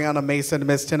earlier, Brianna Mason,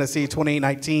 Miss Tennessee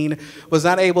 2019, was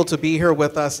not able to be here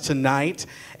with us tonight.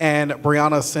 And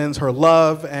Brianna sends her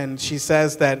love, and she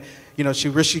says that, you know, she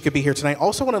wished she could be here tonight.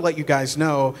 Also want to let you guys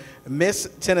know, Miss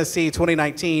Tennessee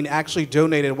 2019 actually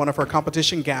donated one of her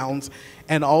competition gowns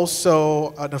and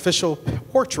also an official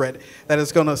portrait that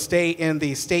is going to stay in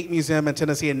the State Museum in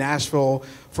Tennessee in Nashville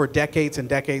for decades and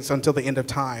decades until the end of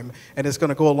time. And it's going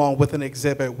to go along with an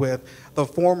exhibit with the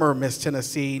former Miss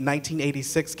Tennessee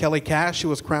 1986, Kelly Cash, who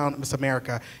was crowned Miss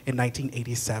America in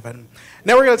 1987.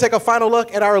 Now we're going to take a final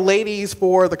look at our ladies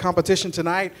for the competition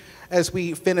tonight as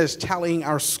we finish tallying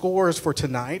our scores for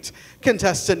tonight.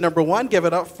 Contestant number 1, give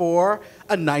it up for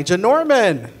Anija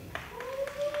Norman.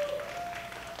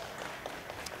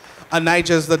 Anija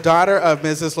is the daughter of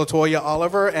Mrs. LaToya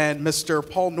Oliver and Mr.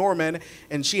 Paul Norman,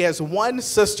 and she has one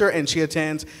sister, and she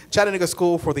attends Chattanooga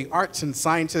School for the Arts and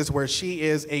Sciences, where she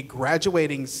is a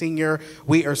graduating senior.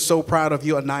 We are so proud of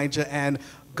you, Anija, and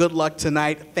good luck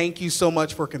tonight. Thank you so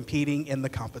much for competing in the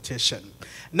competition.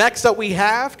 Next up, we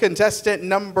have contestant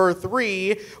number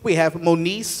 3. We have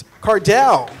Moniece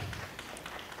Cardell.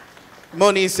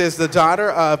 Moniece is the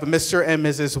daughter of Mr. and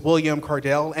Mrs. William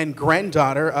Cardell and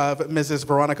granddaughter of Mrs.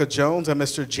 Veronica Jones and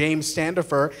Mr. James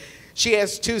Standifer. She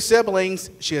has two siblings.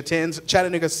 She attends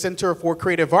Chattanooga Center for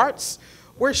Creative Arts,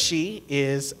 where she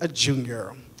is a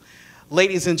junior.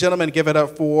 Ladies and gentlemen, give it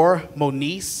up for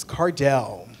Moniece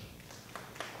Cardell.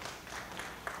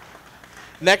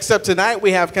 Next up tonight,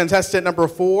 we have contestant number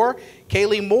 4,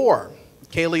 Kaylee Moore.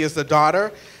 Kaylee is the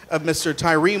daughter of Mr.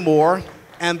 Tyree Moore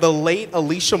and the late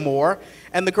Alicia Moore,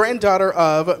 and the granddaughter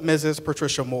of Mrs.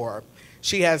 Patricia Moore.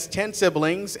 She has 10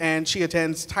 siblings, and she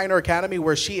attends Tyner Academy,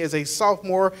 where she is a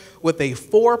sophomore with a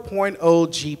 4.0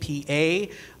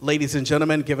 GPA. Ladies and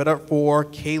gentlemen, give it up for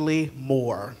Kaylee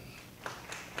Moore.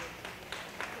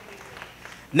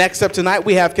 Next up tonight,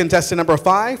 we have contestant number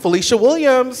 5, Felicia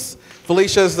Williams.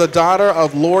 Felicia is the daughter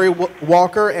of Lori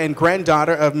Walker and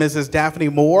granddaughter of Mrs. Daphne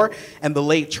Moore and the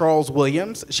late Charles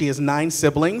Williams. She has 9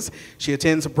 siblings. She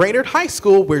attends Brainerd High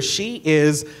School, where she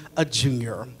is a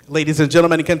junior. Ladies and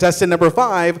gentlemen, contestant number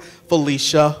 5,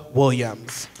 Felicia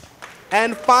Williams.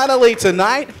 And finally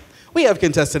tonight, we have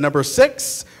contestant number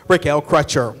 6, Raquel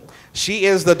Crutcher. She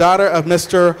is the daughter of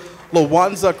Mr.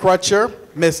 Lawanza Crutcher,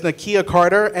 Miss Nakia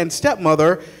Carter, and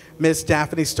stepmother, Miss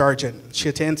Daphne Stargent. She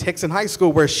attends Hickson High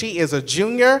School, where she is a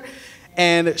junior,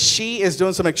 and she is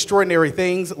doing some extraordinary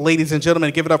things. Ladies and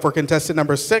gentlemen, give it up for contestant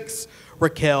number 6,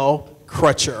 Raquel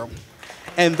Crutcher.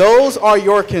 And those are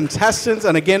your contestants.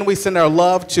 And again, we send our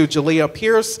love to Jalea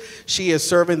Pierce. She is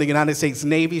serving the United States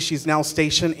Navy. She's now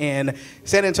stationed in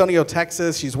San Antonio,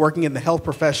 Texas. She's working in the health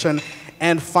profession.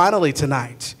 And finally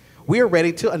tonight, we are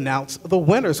ready to announce the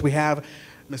winners. We have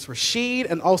Miss Rashid,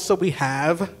 and also we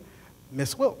have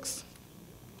Miss Wilkes.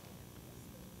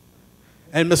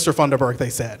 And Mr. Funderburg, they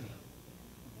said.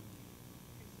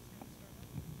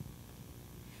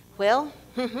 Well,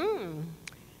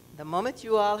 the moment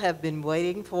you all have been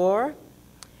waiting for,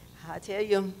 I tell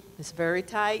you, it's very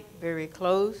tight, very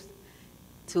close.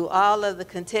 To all of the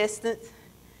contestants,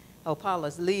 oh,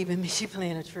 Paula's leaving me, she's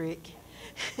playing a trick.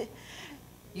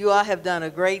 You all have done a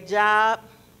great job.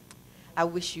 I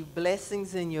wish you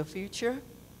blessings in your future.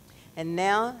 And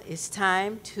now it's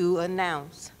time to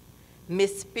announce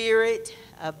Miss Spirit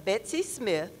Betsy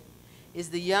Smith is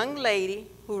the young lady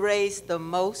who raised the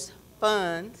most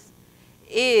funds.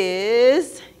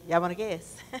 Is, y'all want to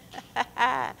guess?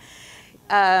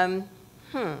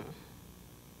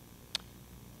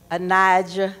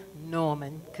 Anijah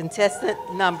Norman,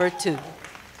 contestant number 2.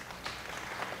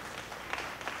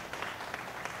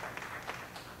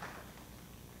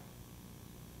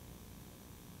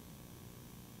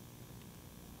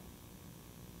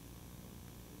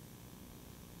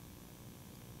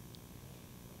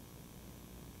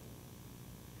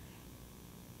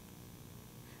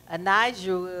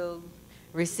 Anijah will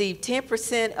receive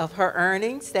 10% of her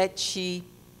earnings that she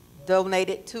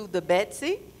donated to the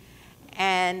Betsy.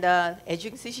 And as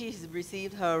you can see, she's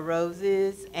received her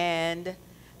roses and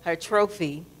her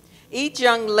trophy. Each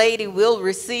young lady will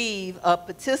receive a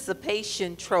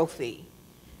participation trophy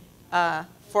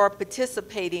for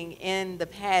participating in the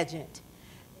pageant.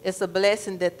 It's a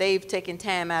blessing that they've taken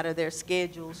time out of their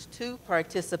schedules to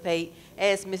participate.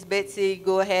 As Miss Betsy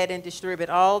go ahead and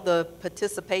distribute all the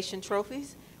participation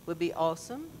trophies, would be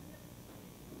awesome.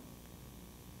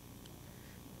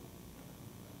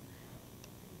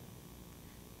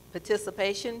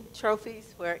 Participation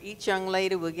trophies where each young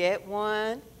lady will get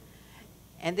one.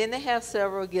 And then they have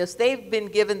several gifts. They've been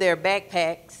given their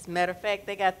backpacks. Matter of fact,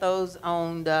 they got those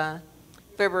on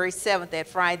February 7th, that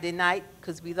Friday night,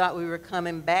 because we thought we were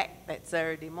coming back that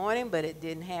Saturday morning, but it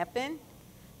didn't happen.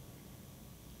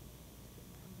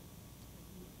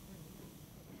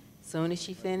 Soon as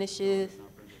she finishes,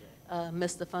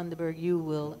 Mr. Funderburg, you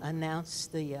will announce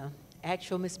the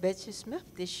actual Miss Betsy Smith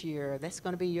this year. That's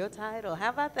going to be your title. How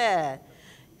about that?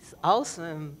 It's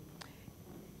awesome.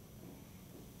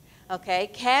 Okay,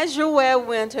 casual wear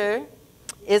winter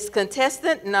is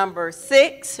contestant number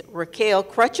 6, Raquel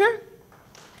Crutcher.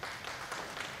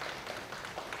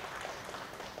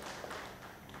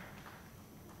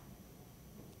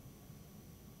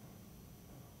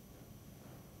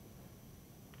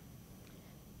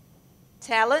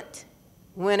 Talent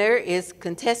winner is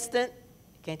contestant,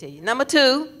 can't tell you, number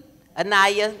 2,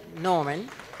 Anijah Norman.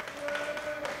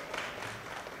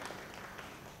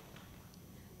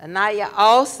 Anijah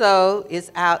also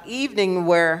is our evening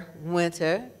wear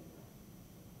winter.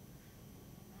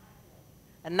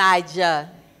 Anijah.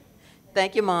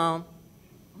 Thank you, Mom.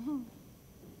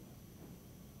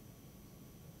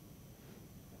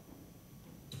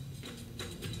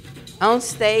 On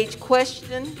stage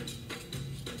question.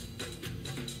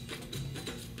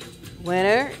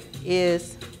 Winner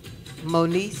is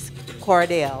Moniece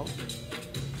Cardell.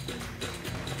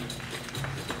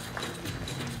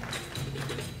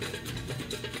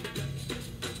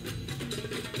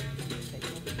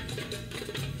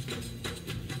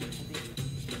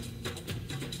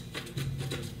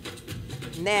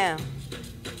 Now,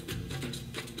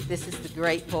 this is the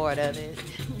great part of it.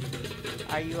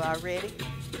 Are you all ready?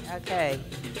 Okay.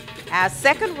 Our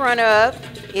second runner-up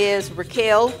is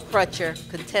Raquel Crutcher,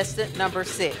 contestant number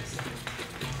 6.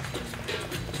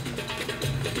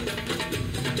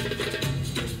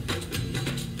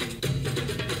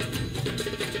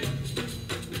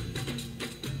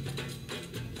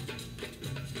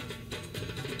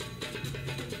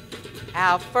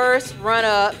 Our first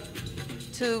runner-up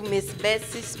to Miss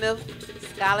Bessie Smith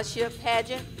Scholarship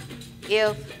Pageant.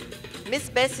 If Miss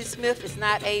Bessie Smith is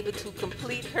not able to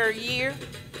complete her year,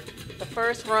 the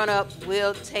first runner-up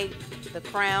will take the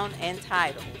crown and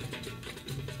title.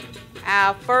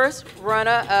 Our first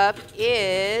runner-up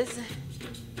is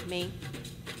me.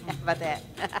 How about that?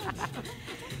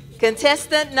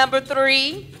 Contestant number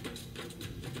 3,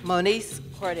 Monique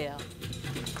Cordell.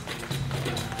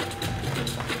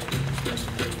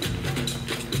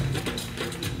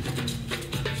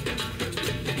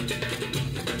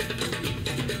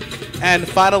 And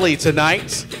finally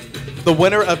tonight, the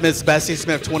winner of Miss Bessie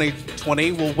Smith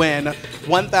 2020 will win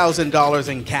 $1,000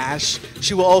 in cash.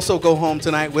 She will also go home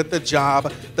tonight with the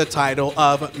job, the title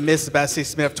of Miss Bessie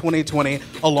Smith 2020,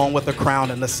 along with the crown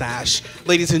and the sash.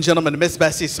 Ladies and gentlemen, Miss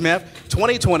Bessie Smith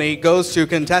 2020 goes to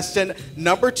contestant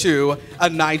number 2,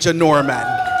 Anijah Norman.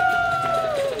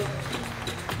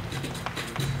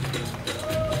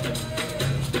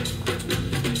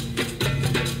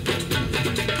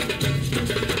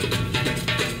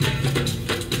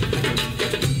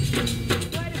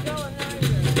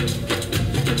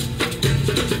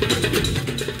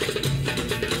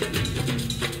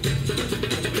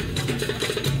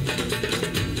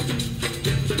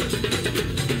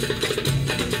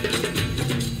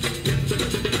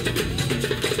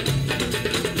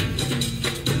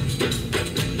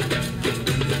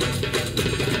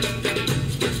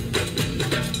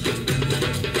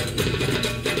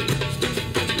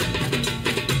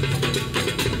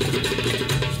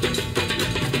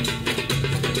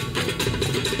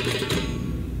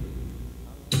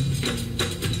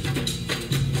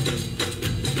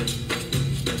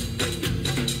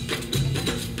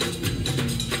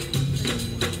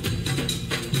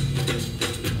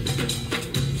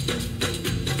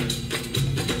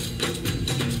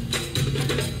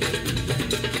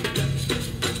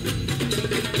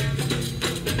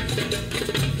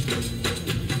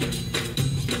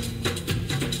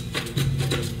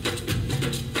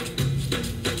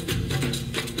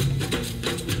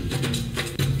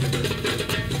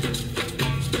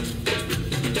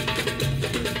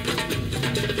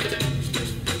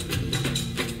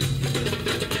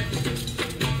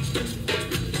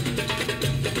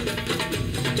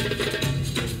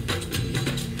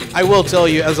 I will tell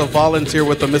you, as a volunteer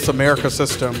with the Miss America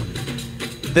system,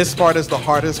 this part is the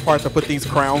hardest part to put these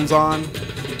crowns on.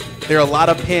 There are a lot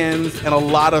of pins and a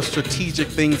lot of strategic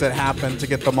things that happen to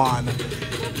get them on.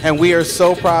 And we are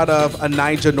so proud of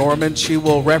Anijah Norman. She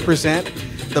will represent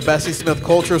the Bessie Smith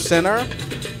Cultural Center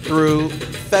through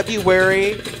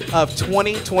February of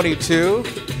 2022.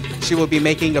 She will be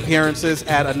making appearances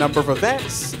at a number of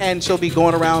events, and she'll be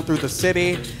going around through the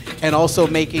city and also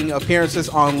making appearances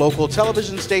on local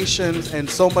television stations and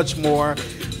so much more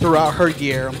throughout her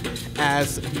year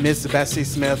as Miss Bessie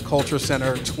Smith Culture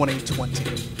Center 2020.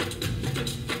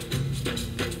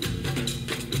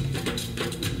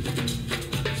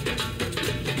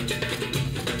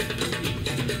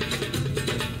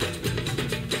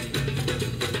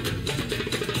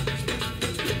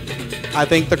 I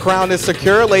think the crown is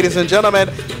secure. Ladies and gentlemen,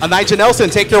 Anijah Nelson,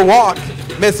 take your walk.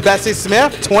 Miss Bessie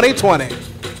Smith 2020.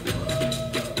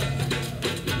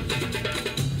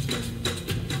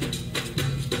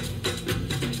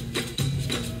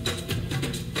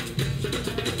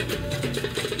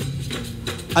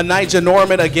 Anijah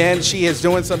Norman, again, she is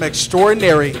doing some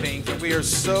extraordinary things, and we are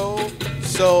so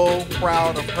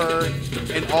proud of her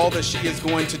and all that she is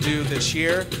going to do this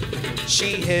year.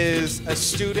 She is a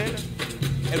student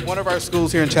at one of our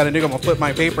schools here in Chattanooga. I'm gonna flip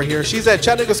my paper here. She's at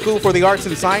Chattanooga School for the Arts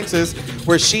and Sciences,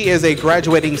 where she is a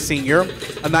graduating senior.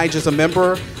 Anijah is a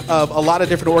member of a lot of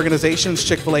different organizations,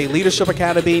 Chick-fil-A Leadership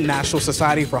Academy, National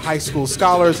Society for High School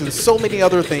Scholars, and so many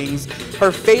other things.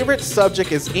 Her favorite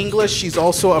subject is English. She's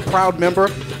also a proud member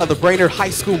of the Brainerd High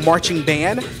School Marching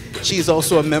Band. She's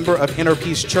also a member of Inner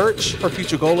Peace Church. Her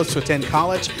future goal is to attend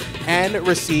college and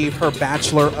receive her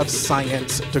Bachelor of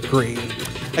Science degree.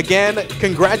 Again,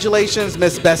 congratulations,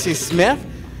 Miss Bessie Smith,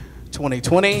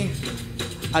 2020,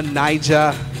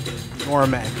 Anijah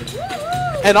Norman.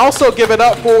 And also give it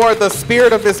up for the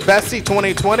Spirit of Miss Bessie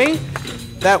 2020.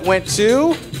 That went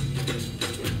to,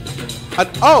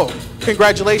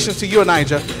 Congratulations to you,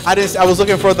 Anija. I was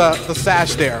looking for the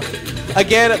sash there.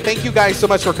 Again, thank you guys so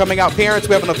much for coming out. Parents,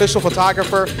 we have an official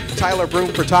photographer, Tyler Broom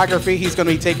Photography. He's going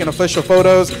to be taking official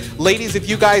photos. Ladies, if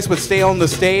you guys would stay on the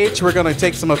stage, we're going to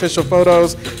take some official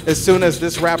photos as soon as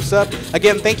this wraps up.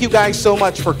 Again, thank you guys so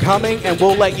much for coming, and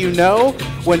we'll let you know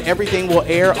when everything will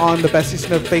air on the Bessie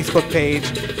Smith Facebook page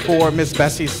for Miss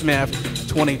Bessie Smith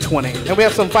 2020. And we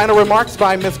have some final remarks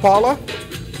by Miss Paula.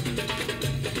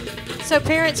 So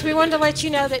parents, we wanted to let you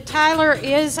know that Tyler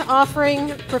is offering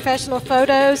professional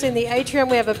photos in the atrium.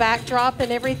 We have a backdrop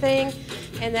and everything,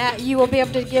 and that you will be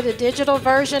able to get a digital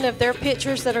version of their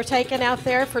pictures that are taken out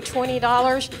there for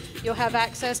 $20. You'll have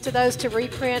access to those to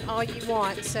reprint all you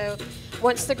want. So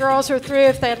once the girls are through,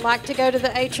 if they'd like to go to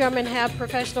the atrium and have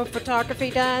professional photography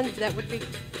done, that would be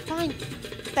fine.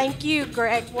 Thank you,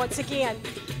 Greg, once again.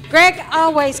 Greg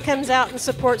always comes out and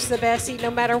supports the Bessie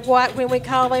no matter what when we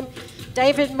call him.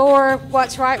 David Moore,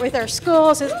 What's Right With Our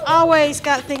Schools, has always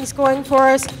got things going for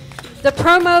us. The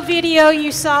promo video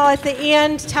you saw at the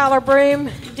end, Tyler Broom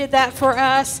did that for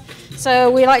us. So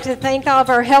we'd like to thank all of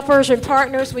our helpers and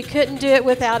partners. We couldn't do it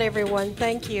without everyone.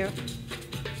 Thank you.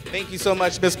 Thank you so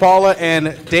much, Miss Paula.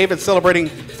 And David celebrating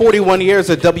 41 years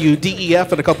at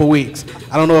WDEF in a couple weeks.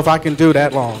 I don't know if I can do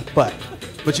that long, but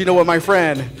you know what, my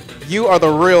friend? You are the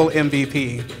real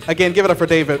MVP. Again, give it up for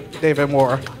David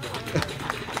Moore.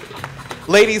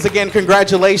 Ladies, again,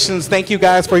 congratulations. Thank you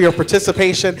guys for your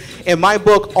participation. In my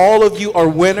book, all of you are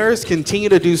winners. Continue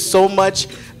to do so much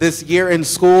this year in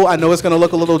school. I know it's going to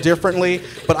look a little differently,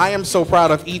 but I am so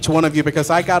proud of each one of you because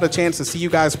I got a chance to see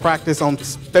you guys practice on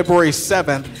February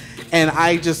 7th, and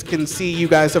I just can see you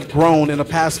guys have grown in the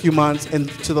past few months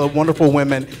into the wonderful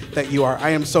women that you are.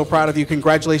 I am so proud of you.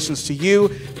 Congratulations to you.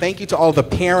 Thank you to all the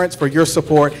parents for your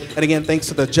support. And again, thanks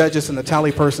to the judges and the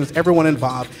tally persons, everyone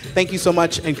involved. Thank you so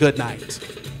much and good night.